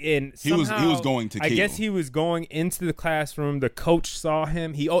he was going to kill. I guess he was going into the classroom. The coach saw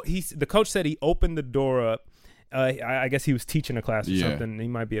him. The coach said he opened the door up. I guess he was teaching a class or something. He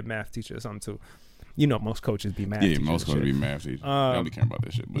might be a math teacher or something too. Most coaches be math teachers. Yeah, most coaches be math teachers. They don't be caring about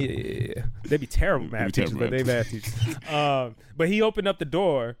this shit. But. Yeah. They'd be terrible math teachers, but they math teachers. But he opened up the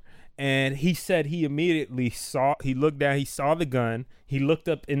door. And he said he immediately he looked down, he saw the gun, he looked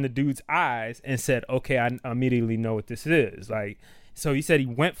up in the dude's eyes and said, okay, I immediately know what this is. So he said he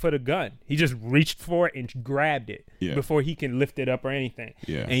went for the gun. He just reached for it and grabbed it before he can lift it up or anything.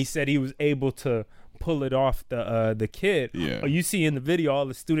 Yeah. And he said he was able to pull it off the kid. Yeah. You see in the video all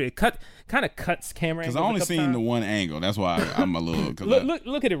the student kind of cuts camera angles. Because I only seen the one angle. That's why I'm a little.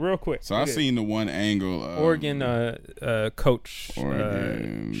 Look at it real quick. So I seen the one angle. Oregon coach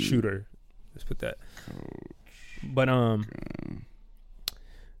shooter. Let's put that. Coach.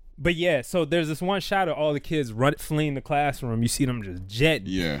 But yeah, so there's this one shot of all the kids fleeing the classroom. You see them just jetting.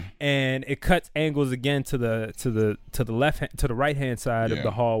 Yeah. And it cuts angles again to the right hand side of the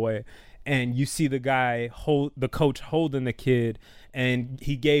hallway. And you see the guy the coach holding the kid, and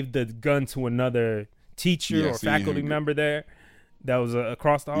he gave the gun to another teacher or faculty member there that was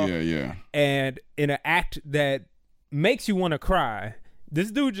across the hall. Yeah. And in an act that makes you want to cry, this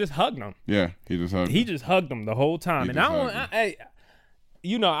dude just hugged him. Yeah, he just hugged him. He just hugged him the whole time.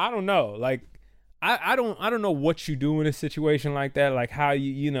 I don't know. Like, I don't know what you do in a situation like that. Like how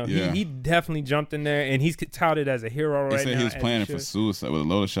he definitely jumped in there, and he's touted as a hero right now. He said he was planning for suicide with a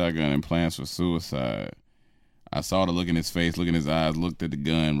loaded shotgun and plans for suicide. I saw the look in his face, look in his eyes, looked at the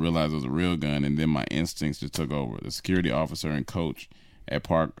gun, realized it was a real gun, and then my instincts just took over. The security officer and coach at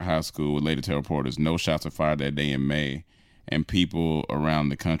Park High School would later tell reporters no shots were fired that day in May, and people around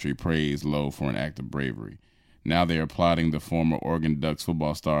the country praised Lowe for an act of bravery. Now they are applauding the former Oregon Ducks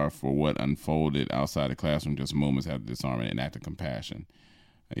football star for what unfolded outside the classroom just moments after disarmament, an act of compassion.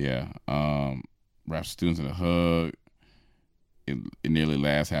 Yeah. Wraps students in a hug. It nearly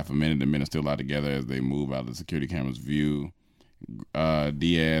lasts half a minute. The men are still out together as they move out of the security camera's view.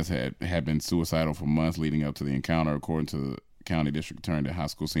 Diaz had been suicidal for months leading up to the encounter. According to the county district attorney, the high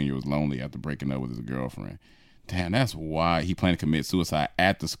school senior was lonely after breaking up with his girlfriend. Damn, that's why he planned to commit suicide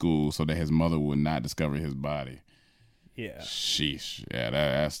at the school so that his mother would not discover his body. Yeah. Sheesh. Yeah,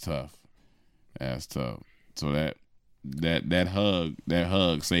 that's tough. That's tough. So that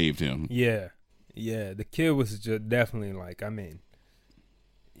hug saved him. Yeah. Yeah, the kid was just definitely like, I mean,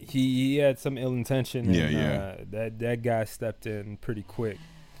 he had some ill intention. And, that guy stepped in pretty quick.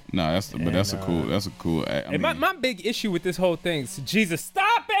 No, that's a cool. My big issue with this whole thing is, Jesus,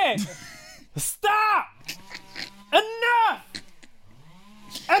 stop it! Stop!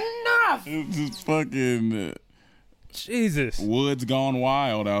 Enough! It's just fucking Jesus. Woods gone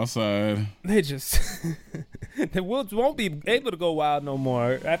wild outside. The woods won't be able to go wild no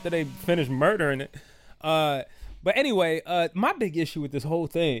more after they finish murdering it. But anyway, my big issue with this whole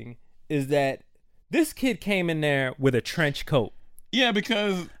thing is that this kid came in there with a trench coat. Yeah,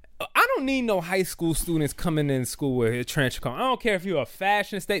 because I don't need no high school students coming in school with a trench coat. I don't care if you're a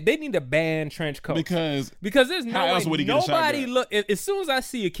fashion state. They need to ban trench coats. Because there's nobody look. As soon as I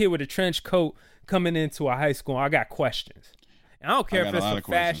see a kid with a trench coat coming into a high school, I got questions. I don't care if it's for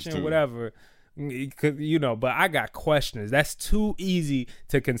fashion, whatever. But I got questions. That's too easy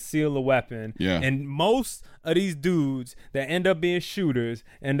to conceal a weapon. Yeah. And most of these dudes that end up being shooters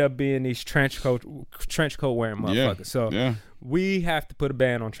end up being these trench coat wearing motherfuckers. Yeah. So we have to put a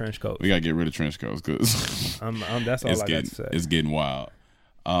ban on trench coats. We gotta get rid of trench coats because that's all I got to say. It's getting wild.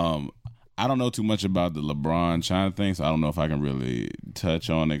 I don't know too much about the LeBron China thing, so I don't know if I can really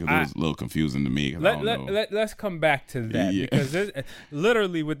touch on it because it was a little confusing to me. Let's come back to that because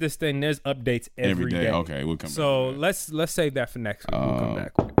literally with this thing, there's updates every day. Okay, we'll come back. So let's save that for next week. We'll come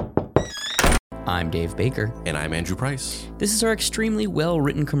back. I'm Dave Baker. And I'm Andrew Price. This is our extremely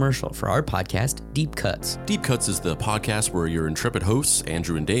well-written commercial for our podcast, Deep Cuts. Deep Cuts is the podcast where your intrepid hosts,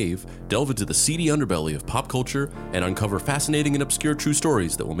 Andrew and Dave, delve into the seedy underbelly of pop culture and uncover fascinating and obscure true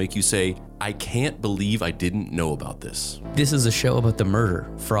stories that will make you say, I can't believe I didn't know about this. This is a show about the murder,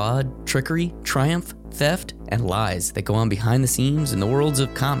 fraud, trickery, triumph, theft, and lies that go on behind the scenes in the worlds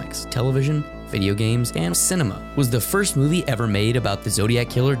of comics, television, video games, and cinema. Was the first movie ever made about the Zodiac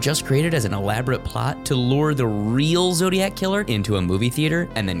Killer just created as an elaborate plot to lure the real Zodiac Killer into a movie theater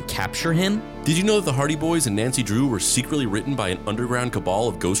and then capture him? Did you know that the Hardy Boys and Nancy Drew were secretly written by an underground cabal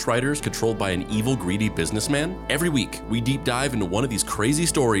of ghostwriters controlled by an evil, greedy businessman? Every week, we deep dive into one of these crazy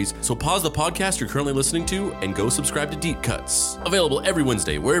stories, so pause the podcast you're currently listening to and go subscribe to Deep Cuts. Available every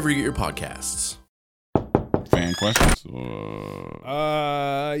Wednesday, wherever you get your podcasts. Fan questions?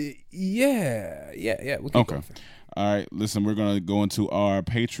 Yeah. Okay. All right, listen, we're going to go into our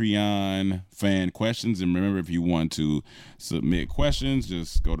Patreon fan questions. And remember, if you want to submit questions,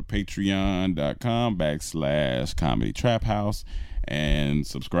 just go to patreon.com/Comedy Trap House and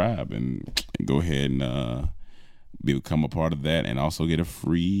subscribe and go ahead and become a part of that and also get a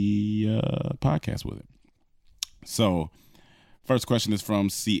free podcast with it. So, first question is from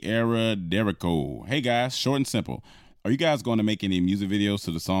Sierra Derico. Hey, guys, short and simple. Are you guys going to make any music videos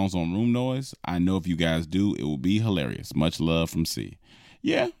to the songs on Room Noise? I know if you guys do, it will be hilarious. Much love from C.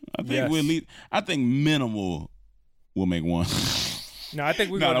 Yeah, I think I think Minimal will make one. No, I think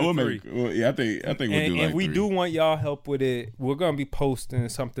we're going to do 3. I think we'll do like 3. And we do want y'all help with it. We're going to be posting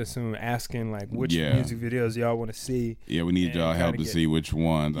something soon asking like which music videos y'all want to see. Yeah, we need y'all help to see which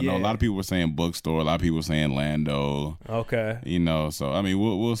ones. I know a lot of people were saying Bookstore. A lot of people were saying Lando. Okay. So, I mean,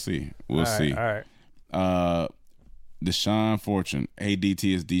 we'll see. We'll see. All right. Deshaun Fortune. Hey,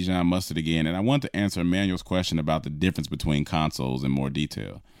 DT, it's Dijon Mustard again. And I want to answer Emmanuel's question about the difference between consoles in more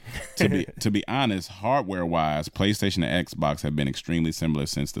detail. To be honest, hardware-wise, PlayStation and Xbox have been extremely similar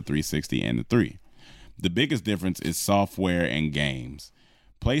since the 360 and the 3. The biggest difference is software and games.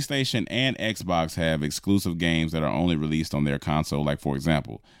 PlayStation and Xbox have exclusive games that are only released on their console, like, for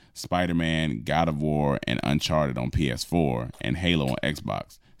example, Spider-Man, God of War, and Uncharted on PS4, and Halo on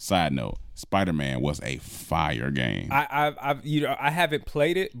Xbox. Side note, Spider-Man was a fire game. I haven't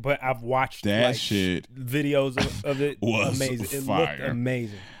played it, but I've watched that shit. Videos of it. Was amazing. It fire. looked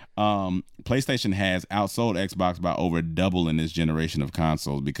amazing. PlayStation has outsold Xbox by over double in this generation of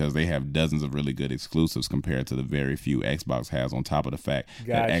consoles because they have dozens of really good exclusives compared to the very few Xbox has, on top of the fact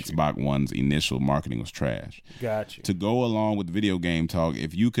that Xbox One's initial marketing was trash. Gotcha. To go along with video game talk,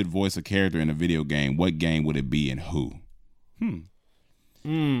 if you could voice a character in a video game, what game would it be and who?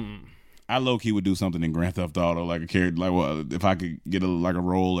 I low-key would do something in Grand Theft Auto, like a character, like, well, if I could get a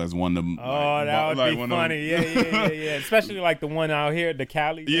role as one of them. Oh, that would be funny. Yeah. Especially like the one out here, the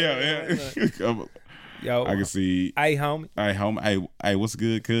Cali. Yeah. Yo, I can see. Hey, homie. Hey, what's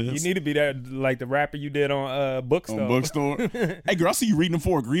good, cuz? You need to be that like the rapper you did on Bookstore. On Bookstore. Hey, girl, I see you reading them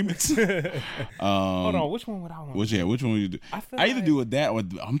 4 agreements. Hold on, which one would I want? Which one would you do? I either do with that, or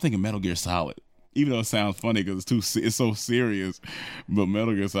I'm thinking Metal Gear Solid. Even though it sounds funny because it's so serious, but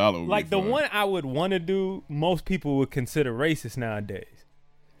Metal Gear Solid would like be the fun. one I would want to do. Most people would consider racist nowadays.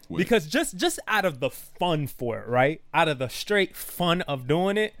 Because just out of the fun for it, right? Out of the straight fun of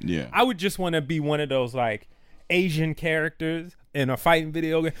doing it, yeah. I would just want to be one of those like Asian characters in a fighting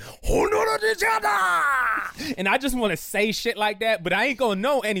video game. And I just want to say shit like that, but I ain't gonna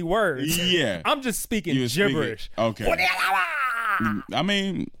know any words. Yeah, I'm just speaking gibberish. Okay. I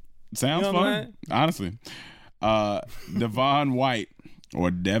mean, sounds fun. Honestly, Devon White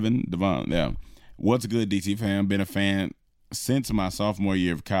or Devin Devon. Yeah. What's good, DT fam? Been a fan since my sophomore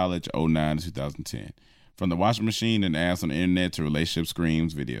year of college, 2009 to 2010. From the washing machine and ads on the internet to relationship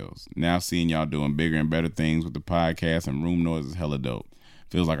screams videos. Now seeing y'all doing bigger and better things with the podcast and room noise is hella dope.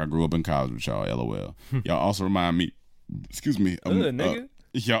 Feels like I grew up in college with y'all, LOL. Y'all also remind me,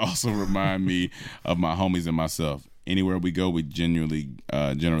 y'all also remind me of my homies and myself. Anywhere we go, we generally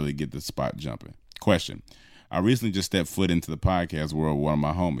get the spot jumping. Question. I recently just stepped foot into the podcast world with one of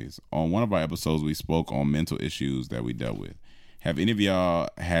my homies. On one of our episodes, we spoke on mental issues that we dealt with. Have any of y'all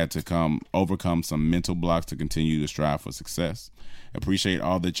had to overcome some mental blocks to continue to strive for success? Appreciate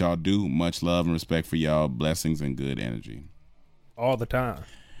all that y'all do. Much love and respect for y'all. Blessings and good energy. All the time.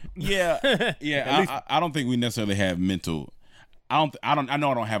 Yeah. Yeah. I don't think we necessarily have mental. I know I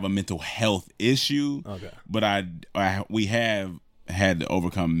don't have a mental health issue. Okay. But we have had to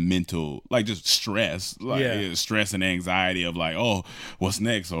overcome mental, like, just stress, stress and anxiety of like, oh, what's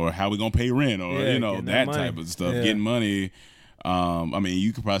next, or how we gonna pay rent, or that type of stuff. Getting money. I mean,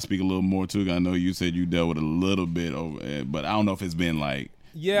 you could probably speak a little more too. I know you said you dealt with a little bit over, but I don't know if it's been like.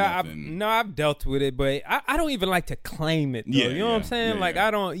 Yeah, I've dealt with it, but I don't even like to claim it, though. You know what I'm saying? Like, I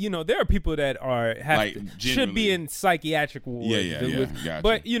don't, there are people that should be in psychiatric wards. Gotcha.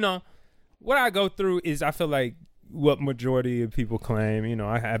 But, what I go through is, I feel like what majority of people claim,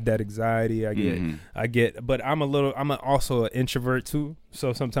 I have that anxiety. I get, but I'm also an introvert too.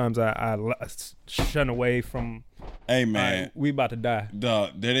 So sometimes I shun away from. Hey man, we about to die.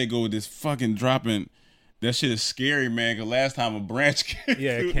 Dog, there they go with this fucking dropping. That shit is scary, man. Cause last time a branch came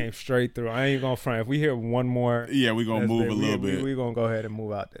it came straight through. I ain't gonna front. If we hear one more, we gonna move a little bit. We gonna go ahead and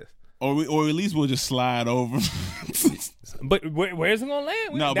move out this. Or at least we'll just slide over. But where's it gonna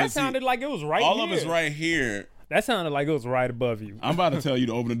land? That sounded like it was right. All of it's right here. That sounded like it was right above you. I'm about to tell you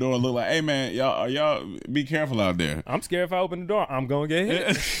to open the door and look like, hey man, y'all be careful out there. I'm scared if I open the door, I'm gonna get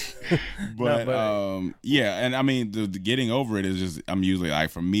hit. but and I mean the getting over it is just, I'm usually like,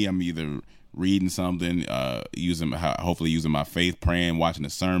 for me, I'm either reading something, hopefully using my faith, praying, watching a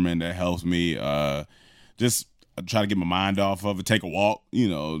sermon that helps me, just try to get my mind off of it, take a walk,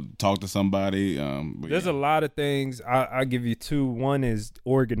 talk to somebody. There's a lot of things. I'll give you two. One is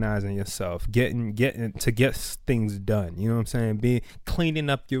organizing yourself, getting to get things done. You know what I'm saying? Cleaning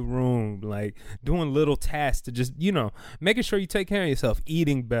up your room, like doing little tasks to just, making sure you take care of yourself,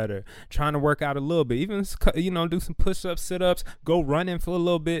 eating better, trying to work out a little bit, even, do some push-ups, sit-ups, go running for a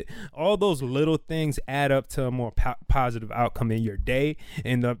little bit. All those little things add up to a more positive outcome in your day,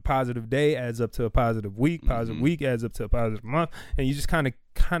 and the positive day adds up to a positive week, positive week adds up to a positive month, and you just kind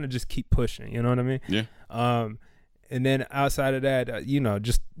of just keep pushing. You know what I mean? Yeah. And then outside of that,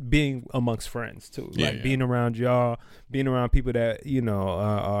 just being amongst friends too, being around y'all, being around people that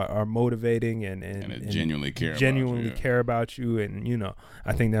are motivating and genuinely care about you, and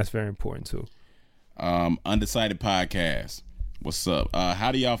I think that's very important too. Undecided Podcast, what's up?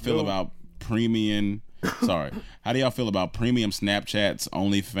 How do y'all feel about premium? How do y'all feel about premium Snapchats,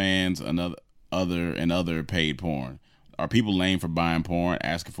 OnlyFans, and other paid porn? Are people lame for buying porn,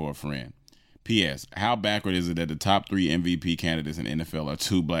 asking for a friend? P.S. How backward is it that the top 3 MVP candidates in NFL are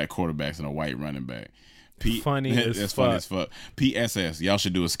 2 black quarterbacks and a white running back? Funny as fuck. PSS. Y'all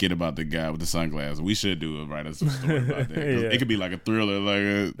should do a skit about the guy with the sunglasses. We should do a story about that. Yeah. It could be like a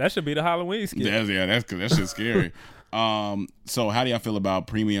thriller. That should be the Halloween skit. That shit's scary. So how do y'all feel about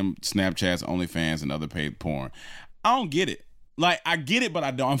premium Snapchats, OnlyFans, and other paid porn? I don't get it. Like, I get it, but I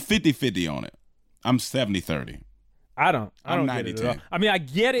don't. I'm 50-50 on it. I'm 70-30. I don't I'm get it at all. I mean, I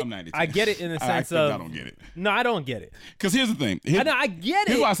get it. I'm 90-10. I get it in the sense of I don't get it. No, I don't get it. Because here's the thing. I get it.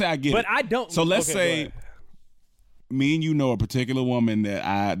 Here's why I say I get it. But I don't. So let's say me and you know a particular woman that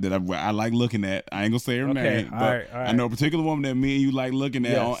I like looking at. I ain't gonna say her name, but all right. I know a particular woman that me and you like looking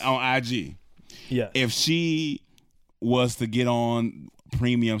at on IG. Yeah. If she was to get on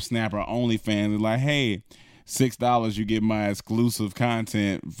premium Snap or OnlyFans, like, hey, $6 you get my exclusive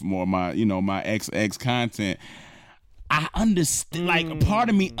content, or my my XX content. I understand. Like, part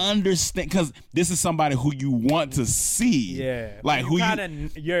of me understand, because this is somebody who you want to see. Yeah. Like,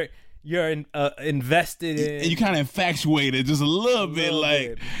 you're invested in. And you kind of infatuated just a little bit,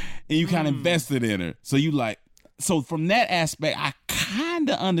 bit. And you kind of invested in her. So you like, so from that aspect, I kind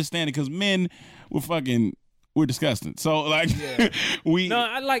of understand it, because men, we're disgusting. So like,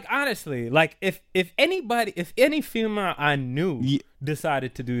 honestly, like if any female I knew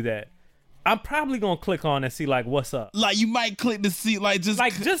decided to do that, I'm probably gonna click on and see like what's up. Like, you might click to see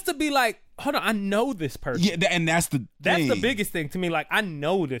just to be like, hold on, I know this person. Yeah, and that's the biggest thing to me. Like, I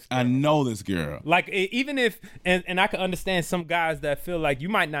know this girl. I know this girl. Like, even if and I can understand some guys that feel like you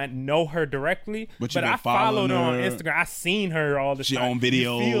might not know her directly, but I followed her on Instagram. I seen her all the time. She on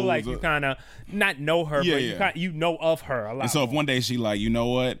videos. You feel like you kind of not know her, but you know of her a lot. And so if one day she like, you know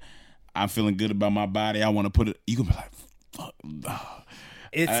what, I'm feeling good about my body, I want to put it. You can be like, fuck.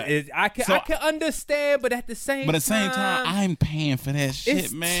 I can understand, but at the same time, I'm paying for that shit,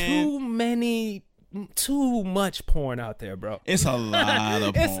 it's man. Too much porn out there, bro. It's a lot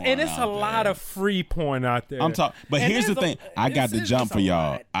of porn. It's a lot of free porn out there. I'm talking, but here's the thing: I got the jump for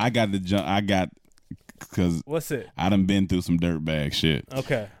y'all. I got the jump. Because what's it? I done been through some dirtbag shit.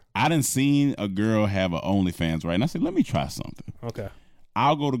 Okay. I done seen a girl have an OnlyFans, right? And I said, let me try something. Okay.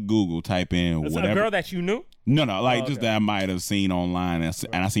 I'll go to Google, type in Is whatever. it a girl that you knew? No, just that I might have seen online, and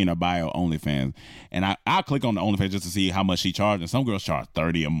I seen her bio OnlyFans, and I'll click on the OnlyFans just to see how much she charged. And some girls charge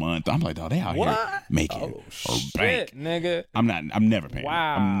 $30 a month. I'm like, oh, they out here making a bank, nigga. I'm never paying.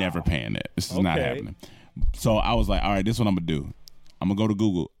 Wow. That. I'm never paying that. This is not happening. So I was like, all right, this is what I'm gonna do. I'm gonna go to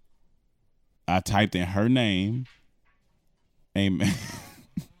Google. I typed in her name. Amen.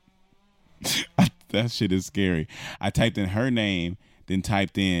 That shit is scary. I typed in her name, then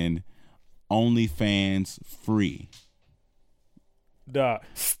typed in OnlyFans free. Duh.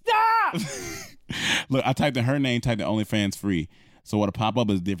 Stop! Look, I typed in her name, typed in OnlyFans free. So what'll pop up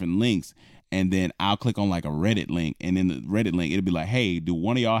is different links. And then I'll click on like a Reddit link. And in the Reddit link, it'll be like, hey, do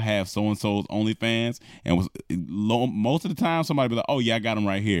one of y'all have so-and-so's OnlyFans? And most of the time, somebody be like, oh, yeah, I got them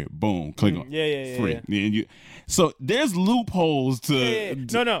right here. Boom. Click on free. Yeah. So there's loopholes to...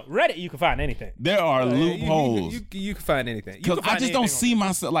 No. Reddit, you can find anything. There are loopholes. You can find anything. Because I just don't see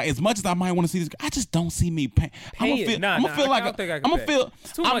myself... Like, as much as I might want to see this, I just don't see me paying. I'm not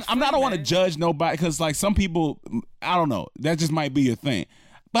want to judge nobody, because like some people, I don't know, that just might be a thing.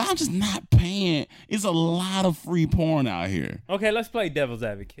 But I'm just not paying. It's a lot of free porn out here. Okay, let's play devil's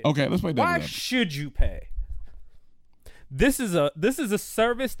advocate. Okay, let's play devil's advocate. Why should you pay? This is a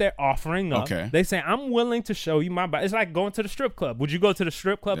service they're offering up. Okay. They say, I'm willing to show you my body. It's like going to the strip club. Would you go to the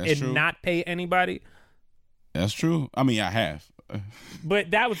strip club not pay anybody? That's true. I mean, I have.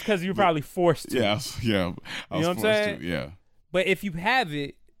 But that was because you're probably forced to. Yeah. I was you know what I'm saying? To, yeah. But if you have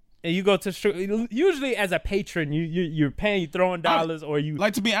it, and you go to strip, usually as a patron, you're paying, you throwing dollars, or you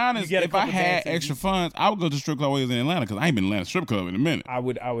like, to be honest, if I had extra funds, I would go to strip club while I was in Atlanta, because I ain't been in Atlanta strip club in a minute. I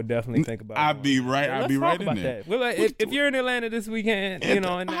would definitely think about it. I'd be right in there. That. Well, if you're in Atlanta this weekend, or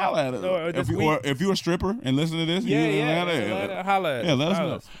if you're a stripper and listen to this, holla at us. Let us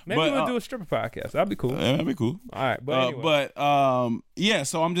know. Maybe we'll do a stripper podcast. That'd be cool. That'd be cool. All right, but anyway.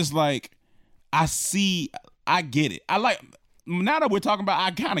 So I'm just like, I get it. I like. Now that we're talking about,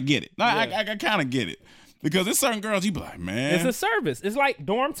 I kind of get it. I kind of get it, because there's certain girls you be like, man, it's a service. It's like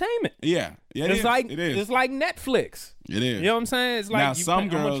dormtainment. Yeah, it's like Netflix. It is. You know what I'm saying? It's like, now some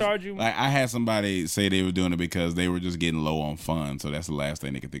girls. I'm gonna charge you. Like, I had somebody say they were doing it because they were just getting low on funds, so that's the last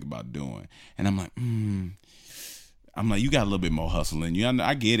thing they could think about doing. And I'm like, you got a little bit more hustle in you.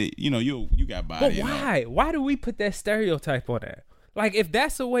 I get it. You got body. But why? Why do we put that stereotype on that? Like, if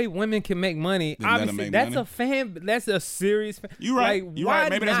that's the way women can make money, then obviously that's a serious fan. You're right. Like, You're right.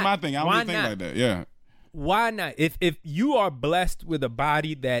 Maybe that's my thing. I don't think like that. Yeah. Why not? If you are blessed with a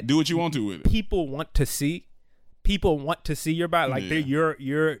body that do what you want to with it, people want to see your body. Like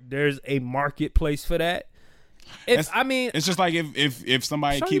there's a marketplace for that. It's just like if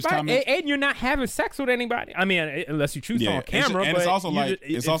somebody keeps commenting, and you're not having sex with anybody. I mean, unless you choose on camera. And it's also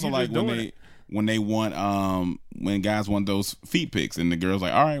like when they want when guys want those feet pics, and the girl's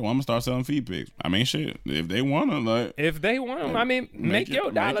like, all right, well, I'm gonna start selling feet pics. I mean, shit, if they want them, I mean, make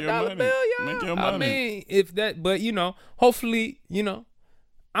your dollar bill, y'all. Make your money. I mean, if that, but hopefully, I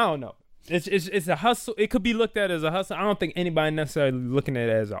don't know. It's a hustle. It could be looked at as a hustle. I don't think anybody necessarily looking at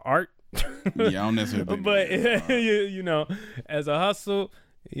it as an art. Yeah, I don't necessarily think but as a hustle,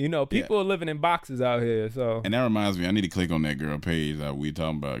 people are living in boxes out here. So, and that reminds me, I need to click on that girl page that we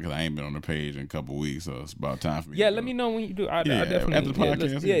talking about, because I ain't been on the page in a couple weeks, so it's about time for me. Yeah, let me know when you do. I definitely after the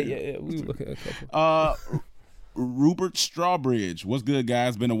podcast. Yeah. We look at a couple. Rupert Strawbridge, what's good,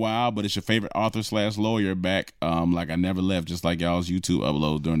 guys? Been a while, but it's your favorite author/lawyer back. Like I never left, just like y'all's YouTube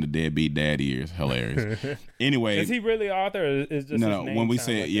uploads during the deadbeat dad years. Hilarious. Anyway, is he really an author? Or is just no? When we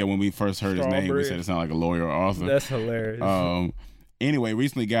said when we first heard his name, we said it sounded like a lawyer or author. That's hilarious. Anyway,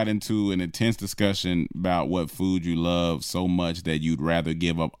 recently got into an intense discussion about what food you love so much that you'd rather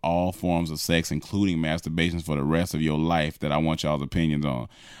give up all forms of sex, including masturbations, for the rest of your life. That I want y'all's opinions on.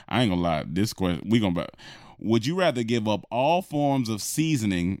 I ain't gonna lie. This question would you rather give up all forms of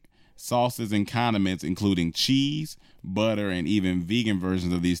seasoning, sauces, and condiments, including cheese, butter, and even vegan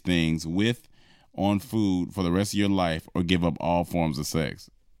versions of these things on food for the rest of your life, or give up all forms of sex?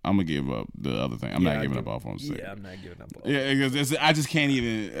 I'm gonna give up the other thing. I'm not giving up all forms of sex. Yeah, I'm not giving up all. Yeah, because I just can't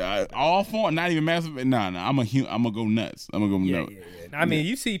even all forms. Not even masturbate. Nah. I'm gonna go nuts. I'm gonna go nuts. Yeah. I mean,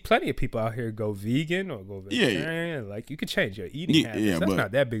 you see plenty of people out here go vegan or go vegetarian. Like, you could change your eating habits. That's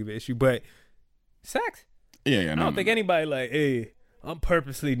not that big of an issue. But sex. Yeah. I don't think anybody like, hey, I'm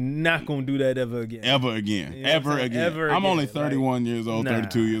purposely not gonna do that ever again. Ever again. I'm only 31 years old,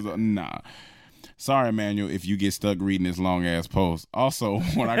 32 years old. Nah. Sorry, Emmanuel, if you get stuck reading this long ass post. Also,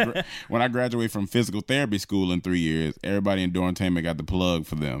 when I graduate from physical therapy school in 3 years, everybody in Dorntainment got the plug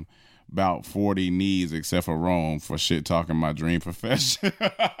for them. About 40 knees, except for Rome, for shit talking my dream profession.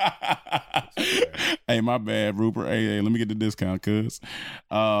 Hey, my bad, Rupert. Hey, let me get the discount, cuz.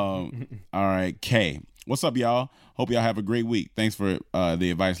 All right, K. What's up, y'all? Hope y'all have a great week. Thanks for the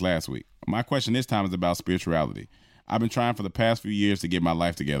advice last week. My question this time is about spirituality. I've been trying for the past few years to get my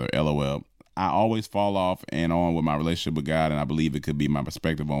life together, LOL. I always fall off and on with my relationship with God, and I believe it could be my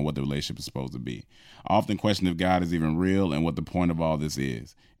perspective on what the relationship is supposed to be. I often question if God is even real and what the point of all this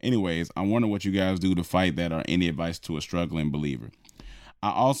is. Anyways, I wonder what you guys do to fight that, or any advice to a struggling believer.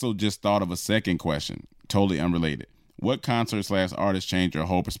 I also just thought of a second question, totally unrelated. What concert/artist changed your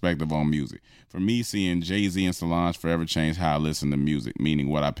whole perspective on music? For me, seeing Jay-Z and Solange forever changed how I listen to music, meaning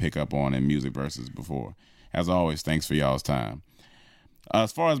what I pick up on in music versus before. As always, thanks for y'all's time.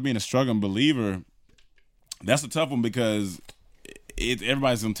 As far as being a struggling believer, that's a tough one, because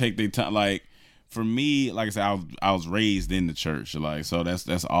everybody's gonna take their time. Like, for me, like I said, I was raised in the church, like, so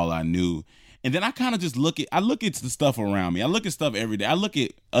that's all I knew. And then I kind of just look at the stuff around me. I look at stuff every day. I look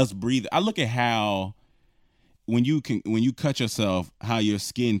at us breathing. I look at how when you cut yourself, how your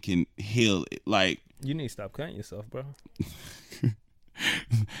skin can heal. Like, you need to stop cutting yourself, bro.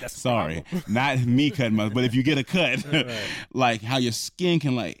 Sorry, not me cutting myself, but if you get a cut, right. Like how your skin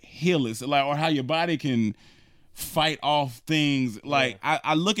can like heal it, like, or how your body can fight off things. Like,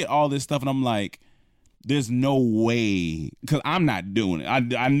 I look at all this stuff and I'm like, there's no way, because I'm not doing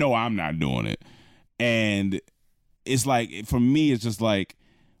it. I know I'm not doing it, and it's like, for me, it's just like,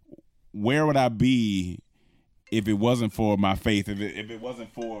 where would I be if it wasn't for my faith? If it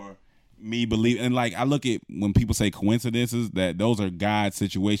wasn't for me believing, and like, I look at when people say coincidences, that those are God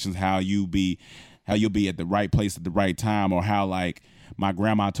situations, how you'll be at the right place at the right time, or how, like, my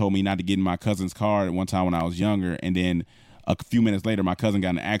grandma told me not to get in my cousin's car at one time when I was younger, and then a few minutes later my cousin got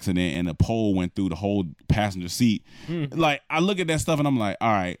in an accident and a pole went through the whole passenger seat. Like, I look at that stuff and I'm like,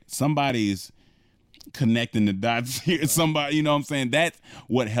 all right, somebody's connecting the dots here. Somebody, you know what I'm saying? That's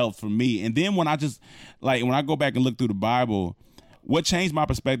what helped for me. And then when I go back and look through the Bible, what changed my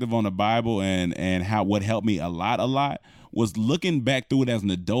perspective on the Bible and how, what helped me a lot was looking back through it as an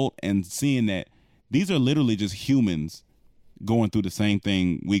adult and seeing that these are literally just humans going through the same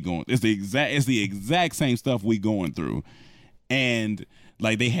thing we going. It's the exact same stuff we going through. And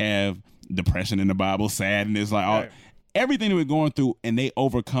like, they have depression in the Bible, sadness, like everything that we're going through, and they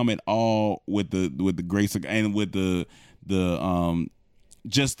overcome it all with the grace of, and with the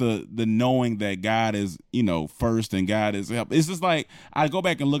just the knowing that God is, first, and God is help. It's just like, I go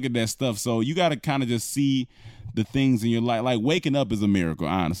back and look at that stuff. So you got to kind of just see the things in your life. Like, waking up is a miracle,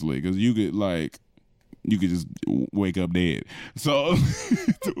 honestly, because you could, like, you could just wake up dead. So,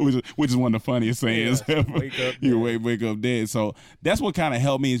 which is one of the funniest sayings ever. Wake up dead. So that's what kind of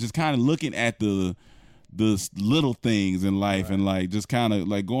helped me, is just kind of looking at the little things in life, and like just kind of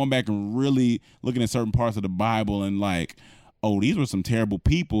like going back and really looking at certain parts of the Bible, and like, oh, these were some terrible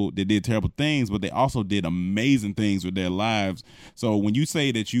people that did terrible things, but they also did amazing things with their lives. So when you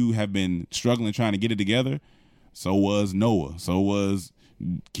say that you have been struggling trying to get it together, so was Noah, so was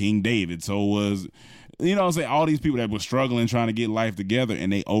King David, so was, you know what I'm saying, all these people that were struggling trying to get life together,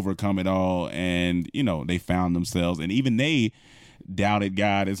 and they overcome it all, and, you know, they found themselves, and even they doubted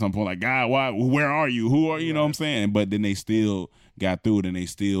God at some point, like, God, why, where are you? Who are you? Know what I'm saying? But then they still got through it, and they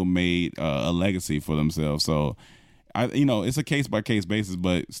still made a legacy for themselves. So, it's a case by case basis,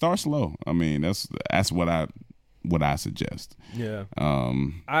 but start slow. I mean, that's what I suggest. Yeah.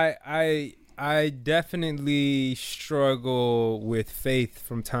 I definitely struggle with faith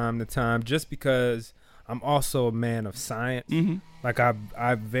from time to time, just because I'm also a man of science. Mm-hmm. Like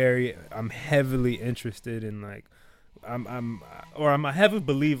I'm heavily interested in, like, I'm a heavy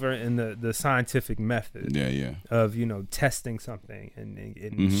believer in the scientific method. Yeah. Of, testing something and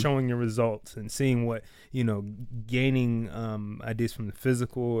mm-hmm. showing your results and seeing what, gaining ideas from the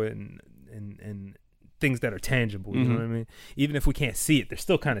physical and things that are tangible. You mm-hmm. know what I mean? Even if we can't see it, they're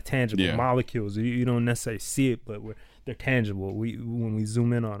still kind of tangible. Yeah. Molecules, you don't necessarily see it, but they're tangible. When we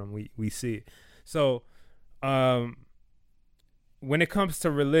zoom in on them, we see it. So, when it comes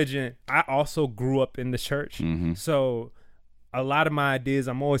to religion, I also grew up in the church. Mm-hmm. So a lot of my ideas,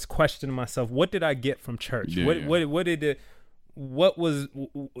 I'm always questioning myself, what did I get from church? What was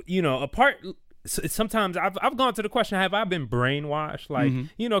apart. Sometimes I've gone to the question, have I been brainwashed? Like,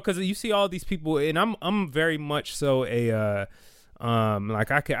 mm-hmm. Because you see all these people, and I'm very much so a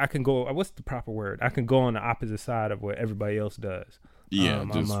like I can go, what's the proper word? I can go on the opposite side of what everybody else does. Yeah.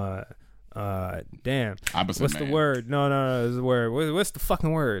 Damn. Opposite what's man. The word? No, there's a word. What's the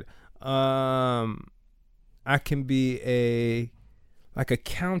fucking word? I can be a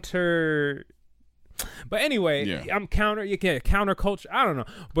counter. But anyway, I'm counter culture. I don't know,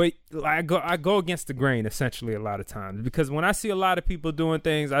 but I go against the grain essentially a lot of times, because when I see a lot of people doing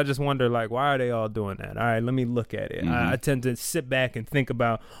things, I just wonder, like, why are they all doing that? All right, let me look at it. Mm-hmm. I tend to sit back and think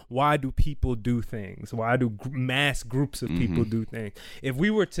about, why do people do things? Why do mass groups of people do things? If we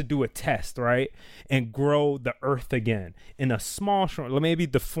were to do a test, right, and grow the earth again in a small, maybe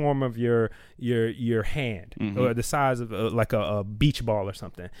the form of your hand, or the size of like a beach ball or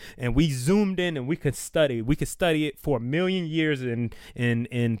something, and we zoomed in and we could study it for 1 million years in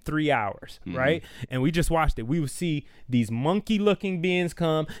 3 hours, right? And we just watched it. We would see these monkey looking beings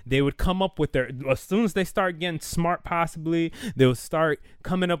come. They would come up with as soon as they start getting smart, possibly they would start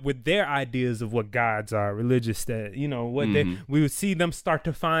coming up with their ideas of what gods are, religious, that we would see them start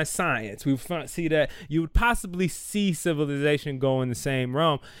to find science. We would see that you would possibly see civilization go in the same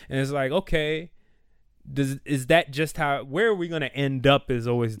realm, and it's like, okay, is that just where are we going to end up is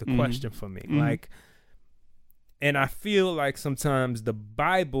always the question for me. Like, and I feel like sometimes the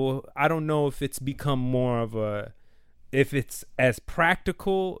Bible, I don't know if it's become more of if it's as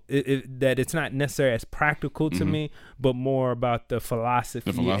practical, that it's not necessarily as practical to me, but more about the philosophy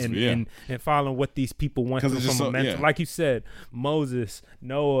and following what these people went through from a mental. Like you said, Moses,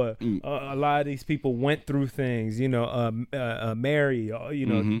 Noah, a lot of these people went through things, Mary,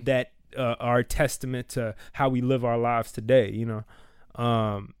 that are a testament to how we live our lives today,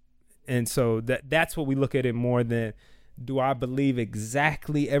 and so that's what we look at it more than, do I believe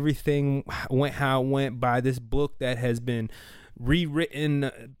exactly everything went how it went by this book that has been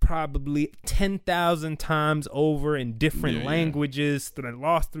rewritten probably 10,000 times over in different languages,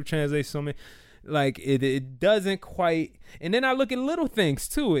 lost through translation, so many. Like, it doesn't quite. And then I look at little things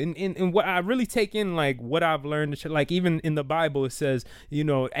too, and what I really take in, like what I've learned, like even in the Bible it says,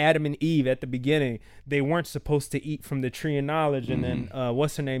 Adam and Eve at the beginning, they weren't supposed to eat from the tree of knowledge, and then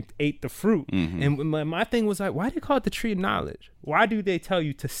what's her name ate the fruit, and my thing was like, why do they call it the tree of knowledge? Why do they tell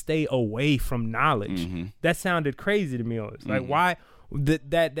you to stay away from knowledge? That sounded crazy to me always. Like, why?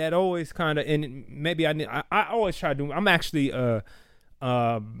 That always kind of, and maybe I always try to do. I'm actually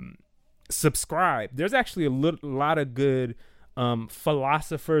subscribe. There's actually a lot of good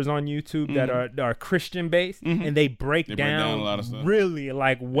philosophers on YouTube that are Christian based, and they break down a lot of stuff. Really,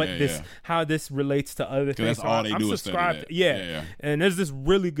 like what how this relates to other things. That's all they do is study that. Yeah. And there's this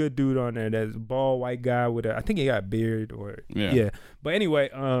really good dude on there that's a bald white guy with I think he got a beard But anyway,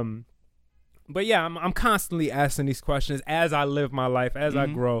 But yeah, I'm constantly asking these questions as I live my life, as I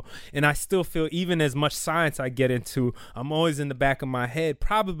grow. And I still feel, even as much science I get into, I'm always in the back of my head,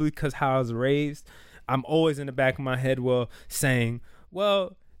 probably because how I was raised, I'm always in the back of my head, saying,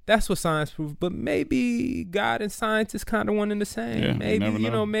 well, that's what science proves. But maybe God and science is kind of one and the same. Yeah,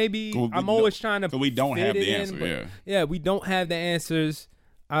 maybe, maybe I'm always trying to. So we don't have the answer. Yeah, we don't have the answers.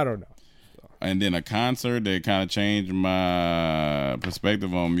 I don't know. And then a concert that kind of changed my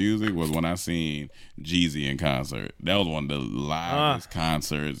perspective on music was when I seen Jeezy in concert. That was one of the livest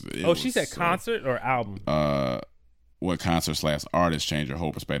concerts. She said concert or album? What concert/artist changed your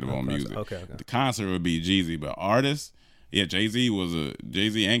whole perspective on music? Okay. The concert would be Jeezy, but artist,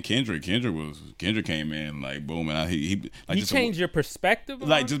 Jay-Z and Kendrick. Kendrick came in like boom, and he changed your perspective,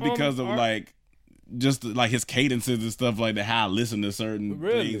 like just because of like. Just like his cadences and stuff like that, how I listen to certain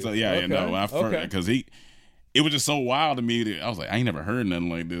things. So because it was just so wild to me that I was like, I ain't never heard nothing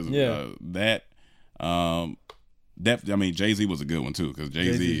like this. Jay-Z was a good one too, because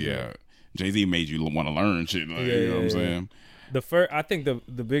Jay-Z made you want to learn shit. Like, you know what I'm saying? I think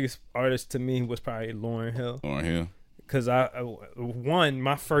the biggest artist to me was probably Lauryn Hill. Because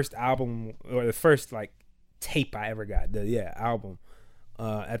my first album, or the first like tape I ever got, album.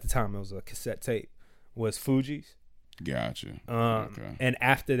 At the time, it was a cassette tape. Was Fugees. Gotcha. Okay. And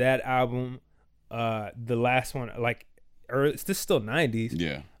after that album, the last one, like, this is still 90s.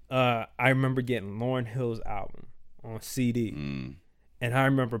 Yeah. I remember getting Lauryn Hill's album on CD. And I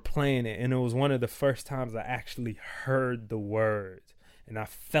remember playing it, and it was one of the first times I actually heard the words. And I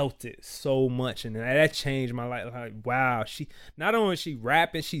felt it so much, and that changed my life. Like, wow, she not only is she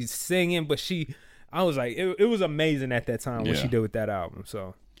rapping, she's singing, but I was like, it was amazing at that time what she did with that album.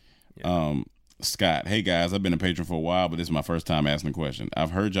 So, Scott, hey guys, I've been a patron for a while, but this is my first time asking a question.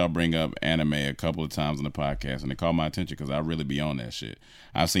 I've heard y'all bring up anime a couple of times in the podcast, and it caught my attention because I really be on that shit.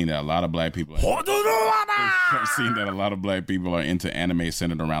 I've seen that a lot of black people. I've seen that a lot of black people are into anime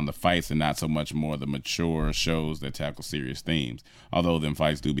centered around the fights and not so much more the mature shows that tackle serious themes. Although them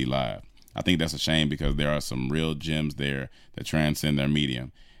fights do be live, I think that's a shame because there are some real gems there that transcend their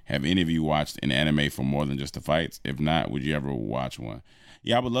medium. Have any of you watched an anime for more than just the fights? If not, would you ever watch one?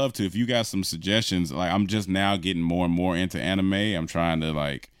 Yeah, I would love to. If you got some suggestions, like I'm just now getting more and more into anime. I'm trying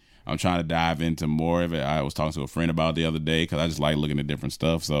to dive into more of it. I was talking to a friend about it the other day because I just like looking at different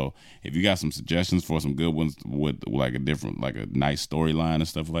stuff. So if you got some suggestions for some good ones with like a nice storyline and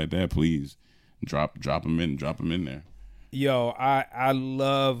stuff like that, please drop them in there. Yo, I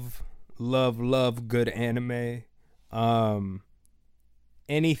love good anime.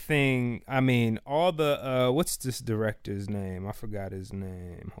 Anything, I mean, all the what's this director's name? I forgot his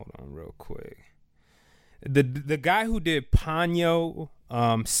name. Hold on real quick. The guy who did Ponyo,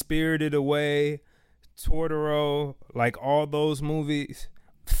 Spirited Away, Totoro, like all those movies,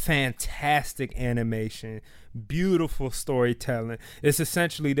 fantastic animation, beautiful storytelling. It's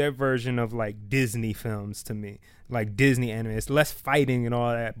essentially their version of like Disney films to me, like Disney anime. It's less fighting and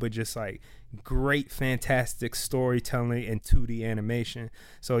all that, but just like great, fantastic storytelling and 2D animation.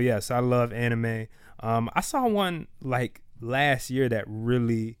 So yes, I love anime. I saw one like last year that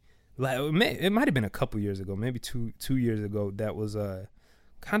really, like, it might have been a couple years ago, maybe two years ago. That was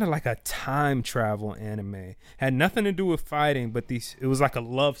kind of like a time travel anime. Had nothing to do with fighting, but it was like a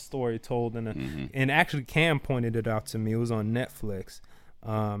love story told in and actually Cam pointed it out to me. It was on Netflix,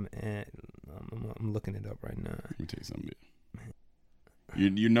 and I'm looking it up right now. Let me tell you something.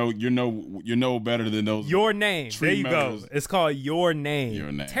 You know better than those. Your Name. There you go. It's called Your Name.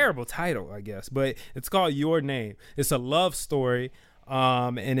 Your Name. Terrible title, I guess, but it's called Your Name. It's a love story,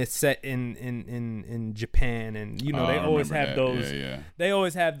 and it's set in Japan, and you know they always have those. They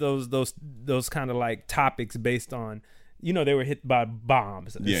always have those kind of like topics based on. You know, they were hit by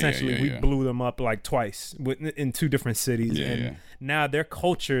bombs. Essentially, we blew them up like twice in two different cities, now their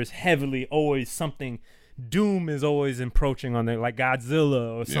culture is heavily always something. Doom is always approaching on there, like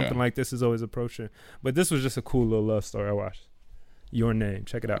Godzilla or something like this is always approaching. But this was just a cool little love story I watched. Your Name.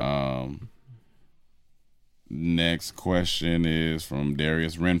 Check it out. Next question is from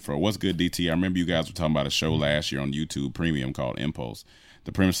Darius Renfro. What's good, DT? I remember you guys were talking about a show last year on YouTube Premium called Impulse.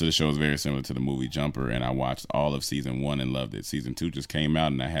 The premise of the show is very similar to the movie Jumper, and I watched all of season 1 and loved it. Season 2 just came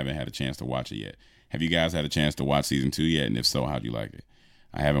out, and I haven't had a chance to watch it yet. Have you guys had a chance to watch season 2 yet? And if so, how'd you like it?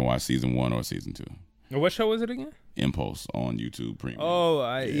 I haven't watched season 1 or season 2. What show was it again? Impulse on YouTube Premium. Oh,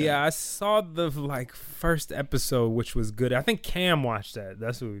 I saw the like first episode, which was good. I think Cam watched that.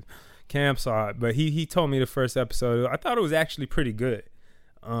 That's who Cam saw it, but he told me the first episode. I thought it was actually pretty good,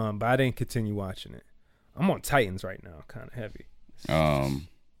 but I didn't continue watching it. I'm on Titans right now, kind of heavy.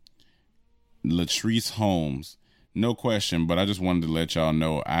 Latrice Holmes, no question, but I just wanted to let y'all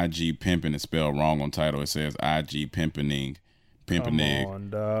know IG pimping is spelled wrong on title. It says IG pimpening.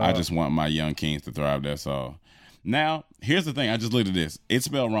 On, I just want my young kings to thrive. That's all. Now, here's the thing. I just looked at this. It's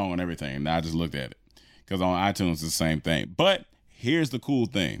spelled wrong on everything. Now I just looked at it because on iTunes it's the same thing. But here's the cool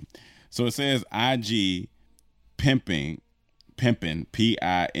thing. So it says IG pimping, Pimpin,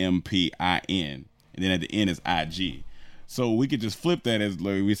 and then at the end is IG. So we could just flip that as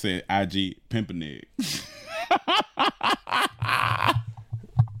like we said IG pimping.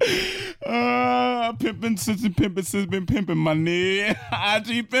 Pimping since been pimping my nigga.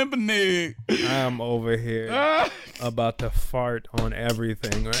 IG pimping nigga. I'm over here about to fart on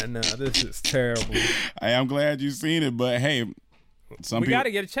everything right now. This is terrible. Hey, I'm glad you've seen it, but hey, we got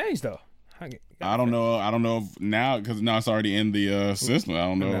to get it changed though. I don't know if now, because now it's already in the system. I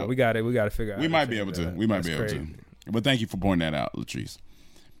don't know. No, we got to figure out. We might be able to. We might be able to. But thank you for pointing that out, Latrice.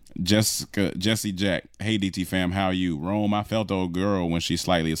 Jesse Jack, hey DT fam, how are you? Rome, I felt the old girl when she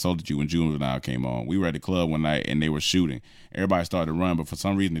slightly assaulted you when Juvenile came on. We were at the club one night and they were shooting. Everybody started to run, but for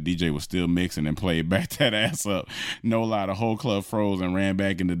some reason the DJ was still mixing and played back that ass up. No lie, the whole club froze and ran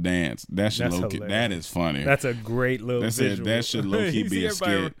back into dance. That is funny. That's a great little visual. That should low-key be a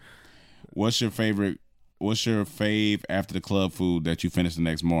skit. What's your fave after the club food that you finish the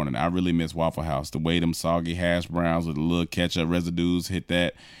next morning? I really miss Waffle House. The way them soggy hash browns with a little ketchup residues hit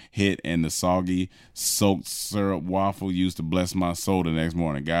and the soggy soaked syrup waffle used to bless my soul the next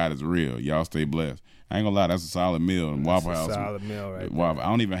morning. God is real. Y'all stay blessed. I ain't gonna lie, that's a solid meal. And Waffle House, solid meal, right? Waffle. I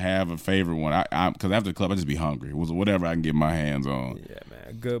don't even have a favorite one. Because after the club, I just be hungry. It was whatever I can get my hands on. Yeah, man,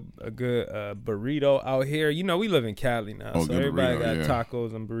 a good burrito out here. You know, we live in Cali now, so everybody got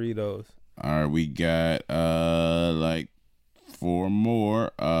tacos and burritos. All right, we got like 4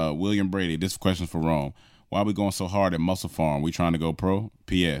 more. William Brady, this question's for Rome. Why are we going so hard at Muscle Farm? We trying to go pro?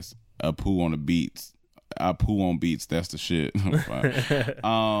 P.S. I poo on the beats. I poo on beats. That's the shit.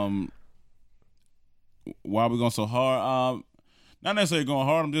 Why are we going so hard? Not necessarily going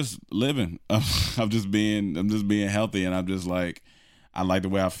hard. I'm just living. I'm just being healthy, and I'm just like, I like the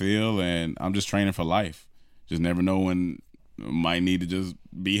way I feel, and I'm just training for life. Just never know when might need to just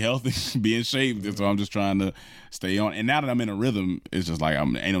be healthy, be in shape. So I'm just trying to stay on. And now that I'm in a rhythm, it's just like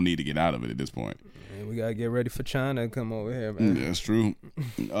ain't no need to get out of it at this point. Man, we gotta get ready for China to come over here, man. That's true.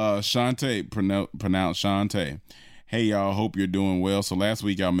 Shantae, pronounced Shantae. Hey y'all, hope you're doing well. So last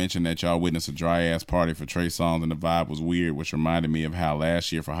week y'all mentioned that y'all witnessed a dry ass party for Trey Songz and the vibe was weird, which reminded me of how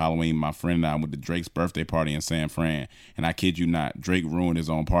last year for Halloween my friend and I went to Drake's birthday party in San Fran, and I kid you not, Drake ruined his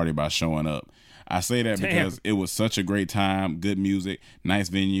own party by showing up. I say that because it was such a great time, good music, nice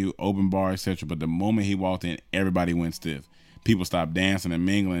venue, open bar, etc. But the moment he walked in, everybody went stiff. People stopped dancing and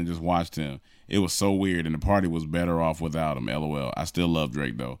mingling and just watched him. It was so weird, and the party was better off without him. LOL. I still love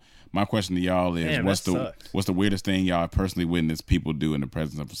Drake though. My question to y'all is, what's the weirdest thing y'all personally witnessed people do in the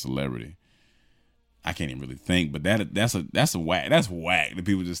presence of a celebrity? I can't even really think, but that's whack. That's whack that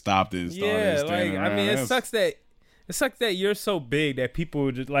people just stopped and started standing around. I mean, it sucks that you're so big that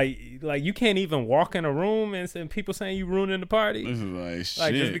people just like you can't even walk in a room and people saying you ruining the party. This is like shit.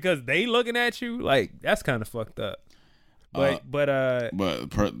 Like just because they looking at you, like that's kind of fucked up. But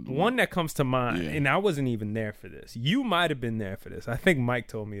one that comes to mind, and I wasn't even there for this. You might have been there for this. I think Mike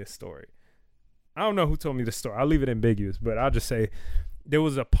told me a story. I don't know who told me the story. I'll leave it ambiguous, but I'll just say there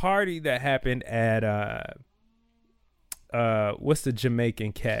was a party that happened at what's the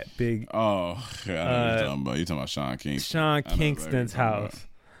Jamaican cat? Big. Oh, yeah, I know what you're talking about. You're talking about Sean Kingston. Sean Kingston's house,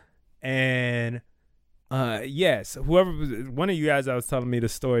 and. Yes, one of you guys I was telling me the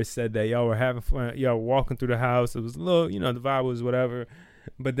story said that y'all were having fun, y'all were walking through the house. It was a little, the vibe was whatever,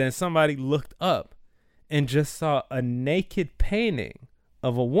 but then somebody looked up and just saw a naked painting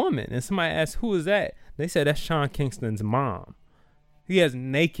of a woman, and somebody asked, "Who is that?" They said that's Sean Kingston's mom. He has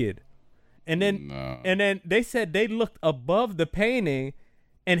naked, and then they said they looked above the painting,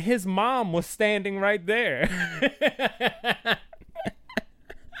 and his mom was standing right there.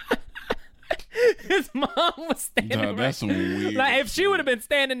 His mom was standing right. That's some weird. Like if she would have been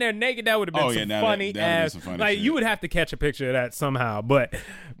standing there naked, that would have been funny ass. Like you would have to catch a picture of that somehow. But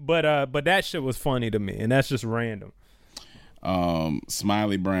that shit was funny to me, and that's just random.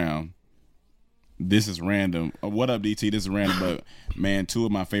 Smiley Brown. This is random. What up, DT? This is random, but man, 2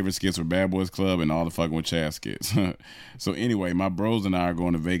 of my favorite skits were Bad Boys Club and all the fucking with Chad skits. So anyway, my bros and I are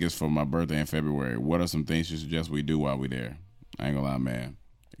going to Vegas for my birthday in February. What are some things you suggest we do while we there? I ain't gonna lie, man.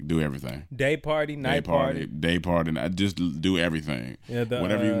 Do everything. Day party, night party. Day party. Just do everything. Yeah,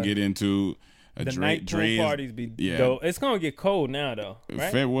 whatever you can get into. The night pool parties be dope. It's going to get cold now, though,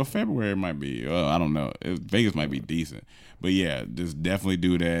 right? February might be. I don't know. Vegas might be decent. But, yeah, just definitely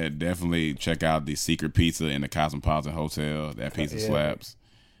do that. Definitely check out the Secret Pizza in the Cosmopolitan Hotel. That pizza slaps.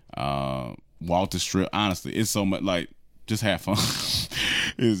 Walk the Strip. Honestly, it's so much. Like, just have fun.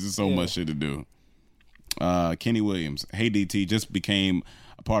 It's just so much shit to do. Kenny Williams. Hey, DT, just became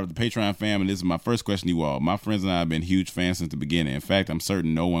a part of the Patreon family. This is my first question to you all. My friends and I have been huge fans since the beginning. In fact, I'm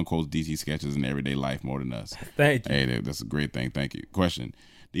certain no one quotes DC sketches in everyday life more than us. Thank you. Hey, that's a great thing. Thank you. Question: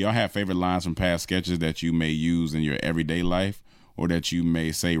 do y'all have favorite lines from past sketches that you may use in your everyday life, or that you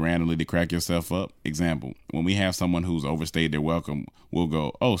may say randomly to crack yourself up? Example: when we have someone who's overstayed their welcome, we'll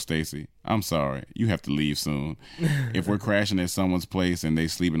go, "Oh, Stacy, I'm sorry, you have to leave soon." If we're crashing at someone's place and they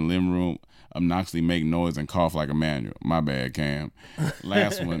sleep in the living room, obnoxiously make noise and cough like a manual. My bad, Cam.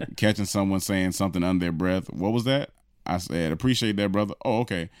 Last one: catching someone saying something under their breath. What was that? I said, "Appreciate that, brother." Oh,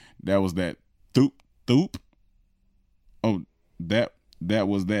 okay. That was that thoop. Oh, that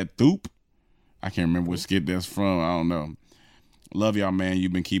was that thoop. I can't remember which skit that's from. I don't know. Love y'all, man.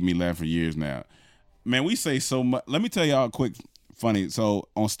 You've been keeping me laughing for years now. Man, we say so much. Let me tell y'all a quick funny. So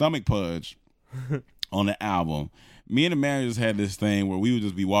on Stomach Pudge, on the album, me and the managers had this thing where we would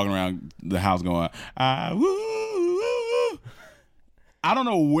just be walking around the house going, woo, woo. I don't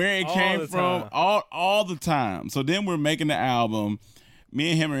know where it came from all the time. So then we're making the album.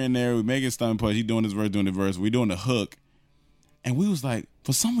 Me and him are in there. We're making Stomach Pudge. He's doing the verse. We're doing the hook. And we was like,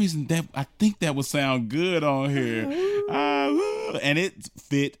 for some reason, that I think that would sound good on here. And it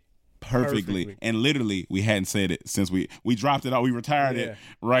fit perfectly. And literally, we hadn't said it since we dropped it out. We retired it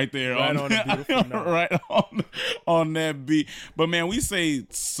right there. Right on the beautiful note. Right on that beat. But, man, we say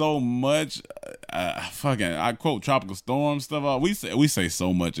so much. I quote Tropical Storm stuff. We say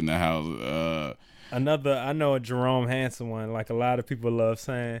so much in the house. I know a Jerome Hanson one, like a lot of people love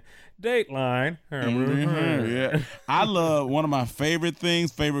saying, Dateline. Yeah. I love, one of my favorite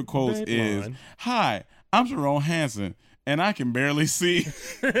quotes Dateline. is, "Hi, I'm Jerome Hanson, and I can barely see."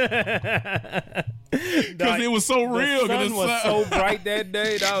 Because it was so real. The sun was so bright that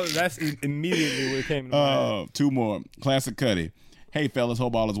day. That's immediately what it came to my head. Two more. Classic Cuddy. "Hey, fellas,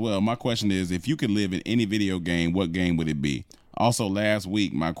 hope all is well. My question is, if you could live in any video game, what game would it be? Also, last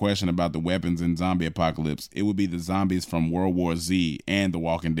week, my question about the weapons in zombie apocalypse, it would be the zombies from World War Z and The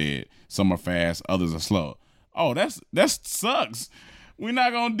Walking Dead. Some are fast, others are slow." Oh, that sucks. We're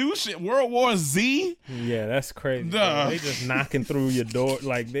not going to do shit. World War Z? Yeah, that's crazy. They just knocking through your door.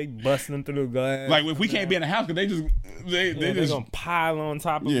 Like, they busting through the glass. Like, if we can't be in the house, because they're going to pile on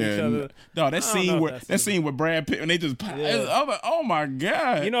top of each other. No, that scene with Brad Pitt, and they just pile. Yeah. I'm like, oh, my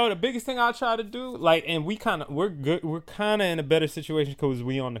God. You know, the biggest thing I try to do, like, and we're kind of in a better situation because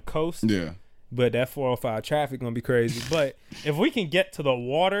we on the coast. Yeah. But that 405 traffic going to be crazy. But if we can get to the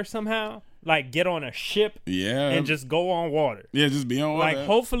water somehow, like get on a ship and just go on water. Yeah, just be on water. Like,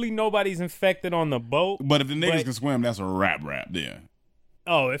 hopefully nobody's infected on the boat. But if the niggas can swim, that's a wrap, yeah.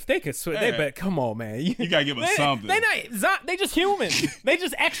 Oh, if they could swim, they bet. Come on, man. You gotta give us something. They just human. They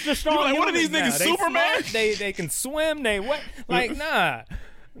just extra strong. Like, what are these niggas, Superman? They can swim. They what? Like, nah.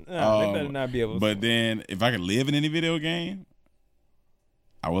 They better not be able to But swim. then, if I could live in any video game,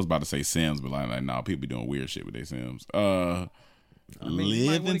 I was about to say Sims, but like nah, people be doing weird shit with their Sims. You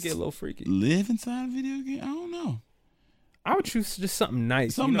might want to get a little freaky. Live inside a video game? I don't know. I would choose just something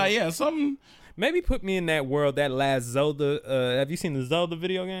nice. Something. Maybe put me in that world, that last Zelda. Have you seen the Zelda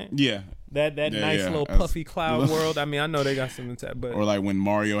video game? Yeah. That nice little puffy cloud world. I mean, I know they got some intact, but or like when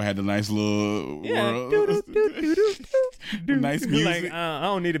Mario had the nice little world. Nice music. Like, I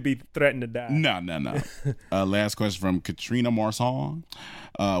don't need to be threatened to die. No. Last question from Katrina Marson.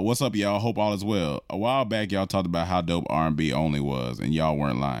 What's up, y'all? Hope all is well. A while back, y'all talked about how dope R&B only was, and y'all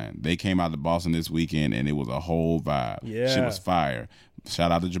weren't lying. They came out to Boston this weekend, and it was a whole vibe. Yeah. Shit was fire.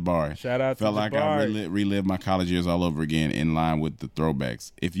 Shout out to Jabari. Felt like I relived my college years all over again in line with the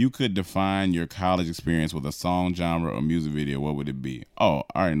throwbacks. If you could define your college experience with a song, genre, or music video, what would it be? Oh,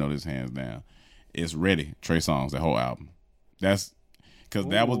 I already know this hands down. It's Ready, Trey Songz, that whole album. That's because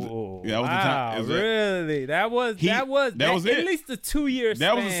that was the time. Really? That was it. At least the 2 years.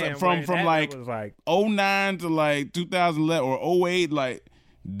 That was from like 09 to like 2011 or 08. Like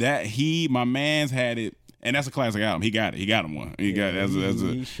that, my man's had it. And that's a classic album. He got it. He got him one. He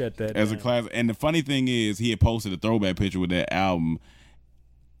shut that as down. a classic. And the funny thing is, he had posted a throwback picture with that album.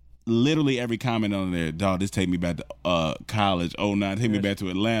 Literally every comment on there, dog, this take me back to college. 09, take me back to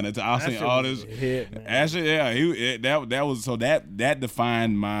Atlanta. I was saying all this. Actually, yeah, that was so that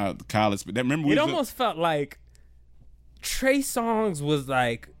defined my college. Remember, it almost felt like Trey Songz was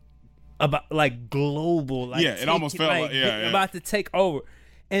like about like global. Like, it almost felt like about to take over.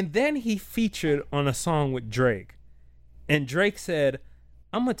 And then he featured on a song with Drake. And Drake said,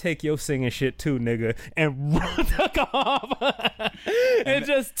 I'm gonna take your singing shit too, nigga, and took off. It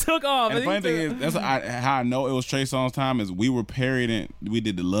just took off. And the funny thing is, that's how I know it was Trey Songz' time. Is we were parodying. We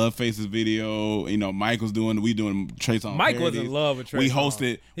did the Love Faces video. You know, Mike was doing. We doing Trey Songz. Mike parodies. was in love with Trey. We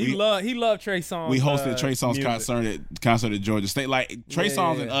Songz. hosted. He loved Trey Songz. We hosted Trey Songz concert at Georgia State. Like Trey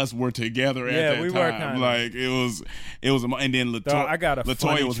Songz and us were together at that we time. were kinda. Like it was. And then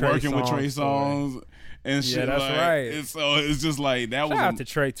Latoya was working with Trey Songz. And shit, that's right. And so it's just like that. Shout out to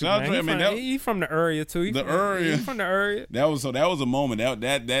Trey too, man. He from the area too. He from the area. That was a moment.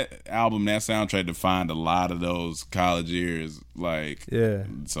 That album, that soundtrack defined a lot of those college years. Like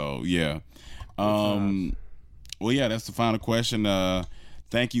So yeah. Well, yeah, that's the final question.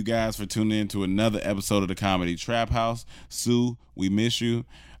 Thank you guys for tuning in to another episode of the Comedy Trap House. Sue, we miss you.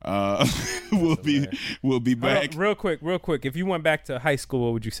 We'll be back. Real quick. If you went back to high school,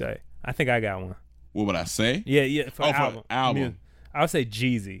 what would you say? I think I got one. What would I say? Yeah. For album. Album. I would say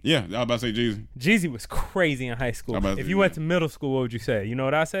Jeezy. Yeah, I was about to say Jeezy. Jeezy was crazy in high school. If you went to middle school, what would you say? You know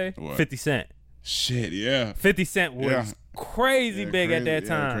what I say? What? 50 Cent. Shit, yeah. 50 Cent was crazy big at that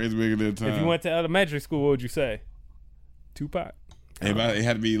time. Crazy big at that time. If you went to elementary school, what would you say? Tupac. It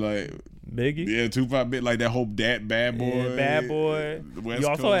had to be like Biggie. Yeah, Tupac bit like that whole Bad Boy. Yeah, Bad Boy. West You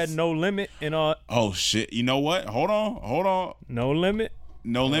also Coast. had No Limit and all. Oh shit! You know what? Hold on. No Limit.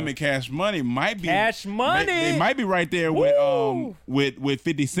 No Limit, Cash Money might be Cash Money. They might be right there with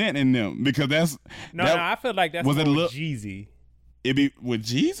 50 Cent in them because that's No, I feel like that's was more it Jeezy. It be with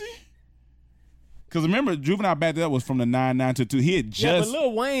Jeezy. Because remember, Juvenile back then was from the 99 to 2. He had just but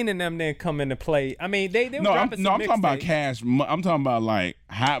Lil Wayne and them didn't come into play. I mean, they were dropping I'm some talking about mixtapes. Cash. I'm talking about like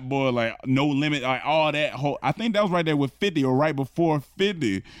Hot Boy, like No Limit, like all that whole. I think that was right there with 50 or right before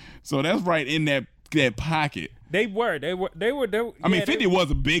 50. So that's right in that pocket. They were. I mean, 50 was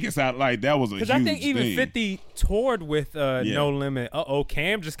the biggest out. Like that was a huge because I think even thing. 50 toured with No Limit.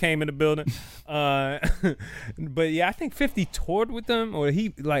 Cam just came in the building. But yeah, I think 50 toured with them, or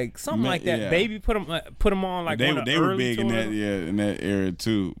he like something like that. Yeah. Baby put him on like they were early big in that in that era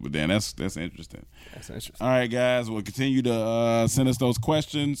too. But then that's interesting. That's interesting. All right, guys, we'll continue to send us those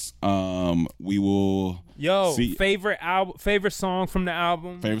questions. We will. See. Favorite song from the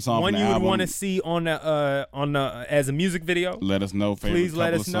album. Favorite song one from the you would album. want to see on the as a music video. Let us know. Please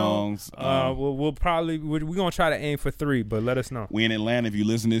let us know. Songs. We're gonna try to aim for 3, but let us know. We in Atlanta. If you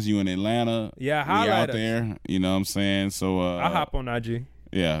listen to this, you in Atlanta. Yeah, we holla out at us. there. You know what I'm saying? So I'll hop on IG.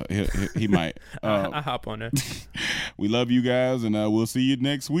 Yeah, he might. I'll hop on there. We love you guys, and we'll see you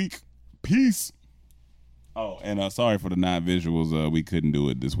next week. Peace. Oh, and sorry for the non-visuals. We couldn't do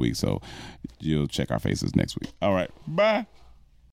it this week, so you'll check our faces next week. All right, bye.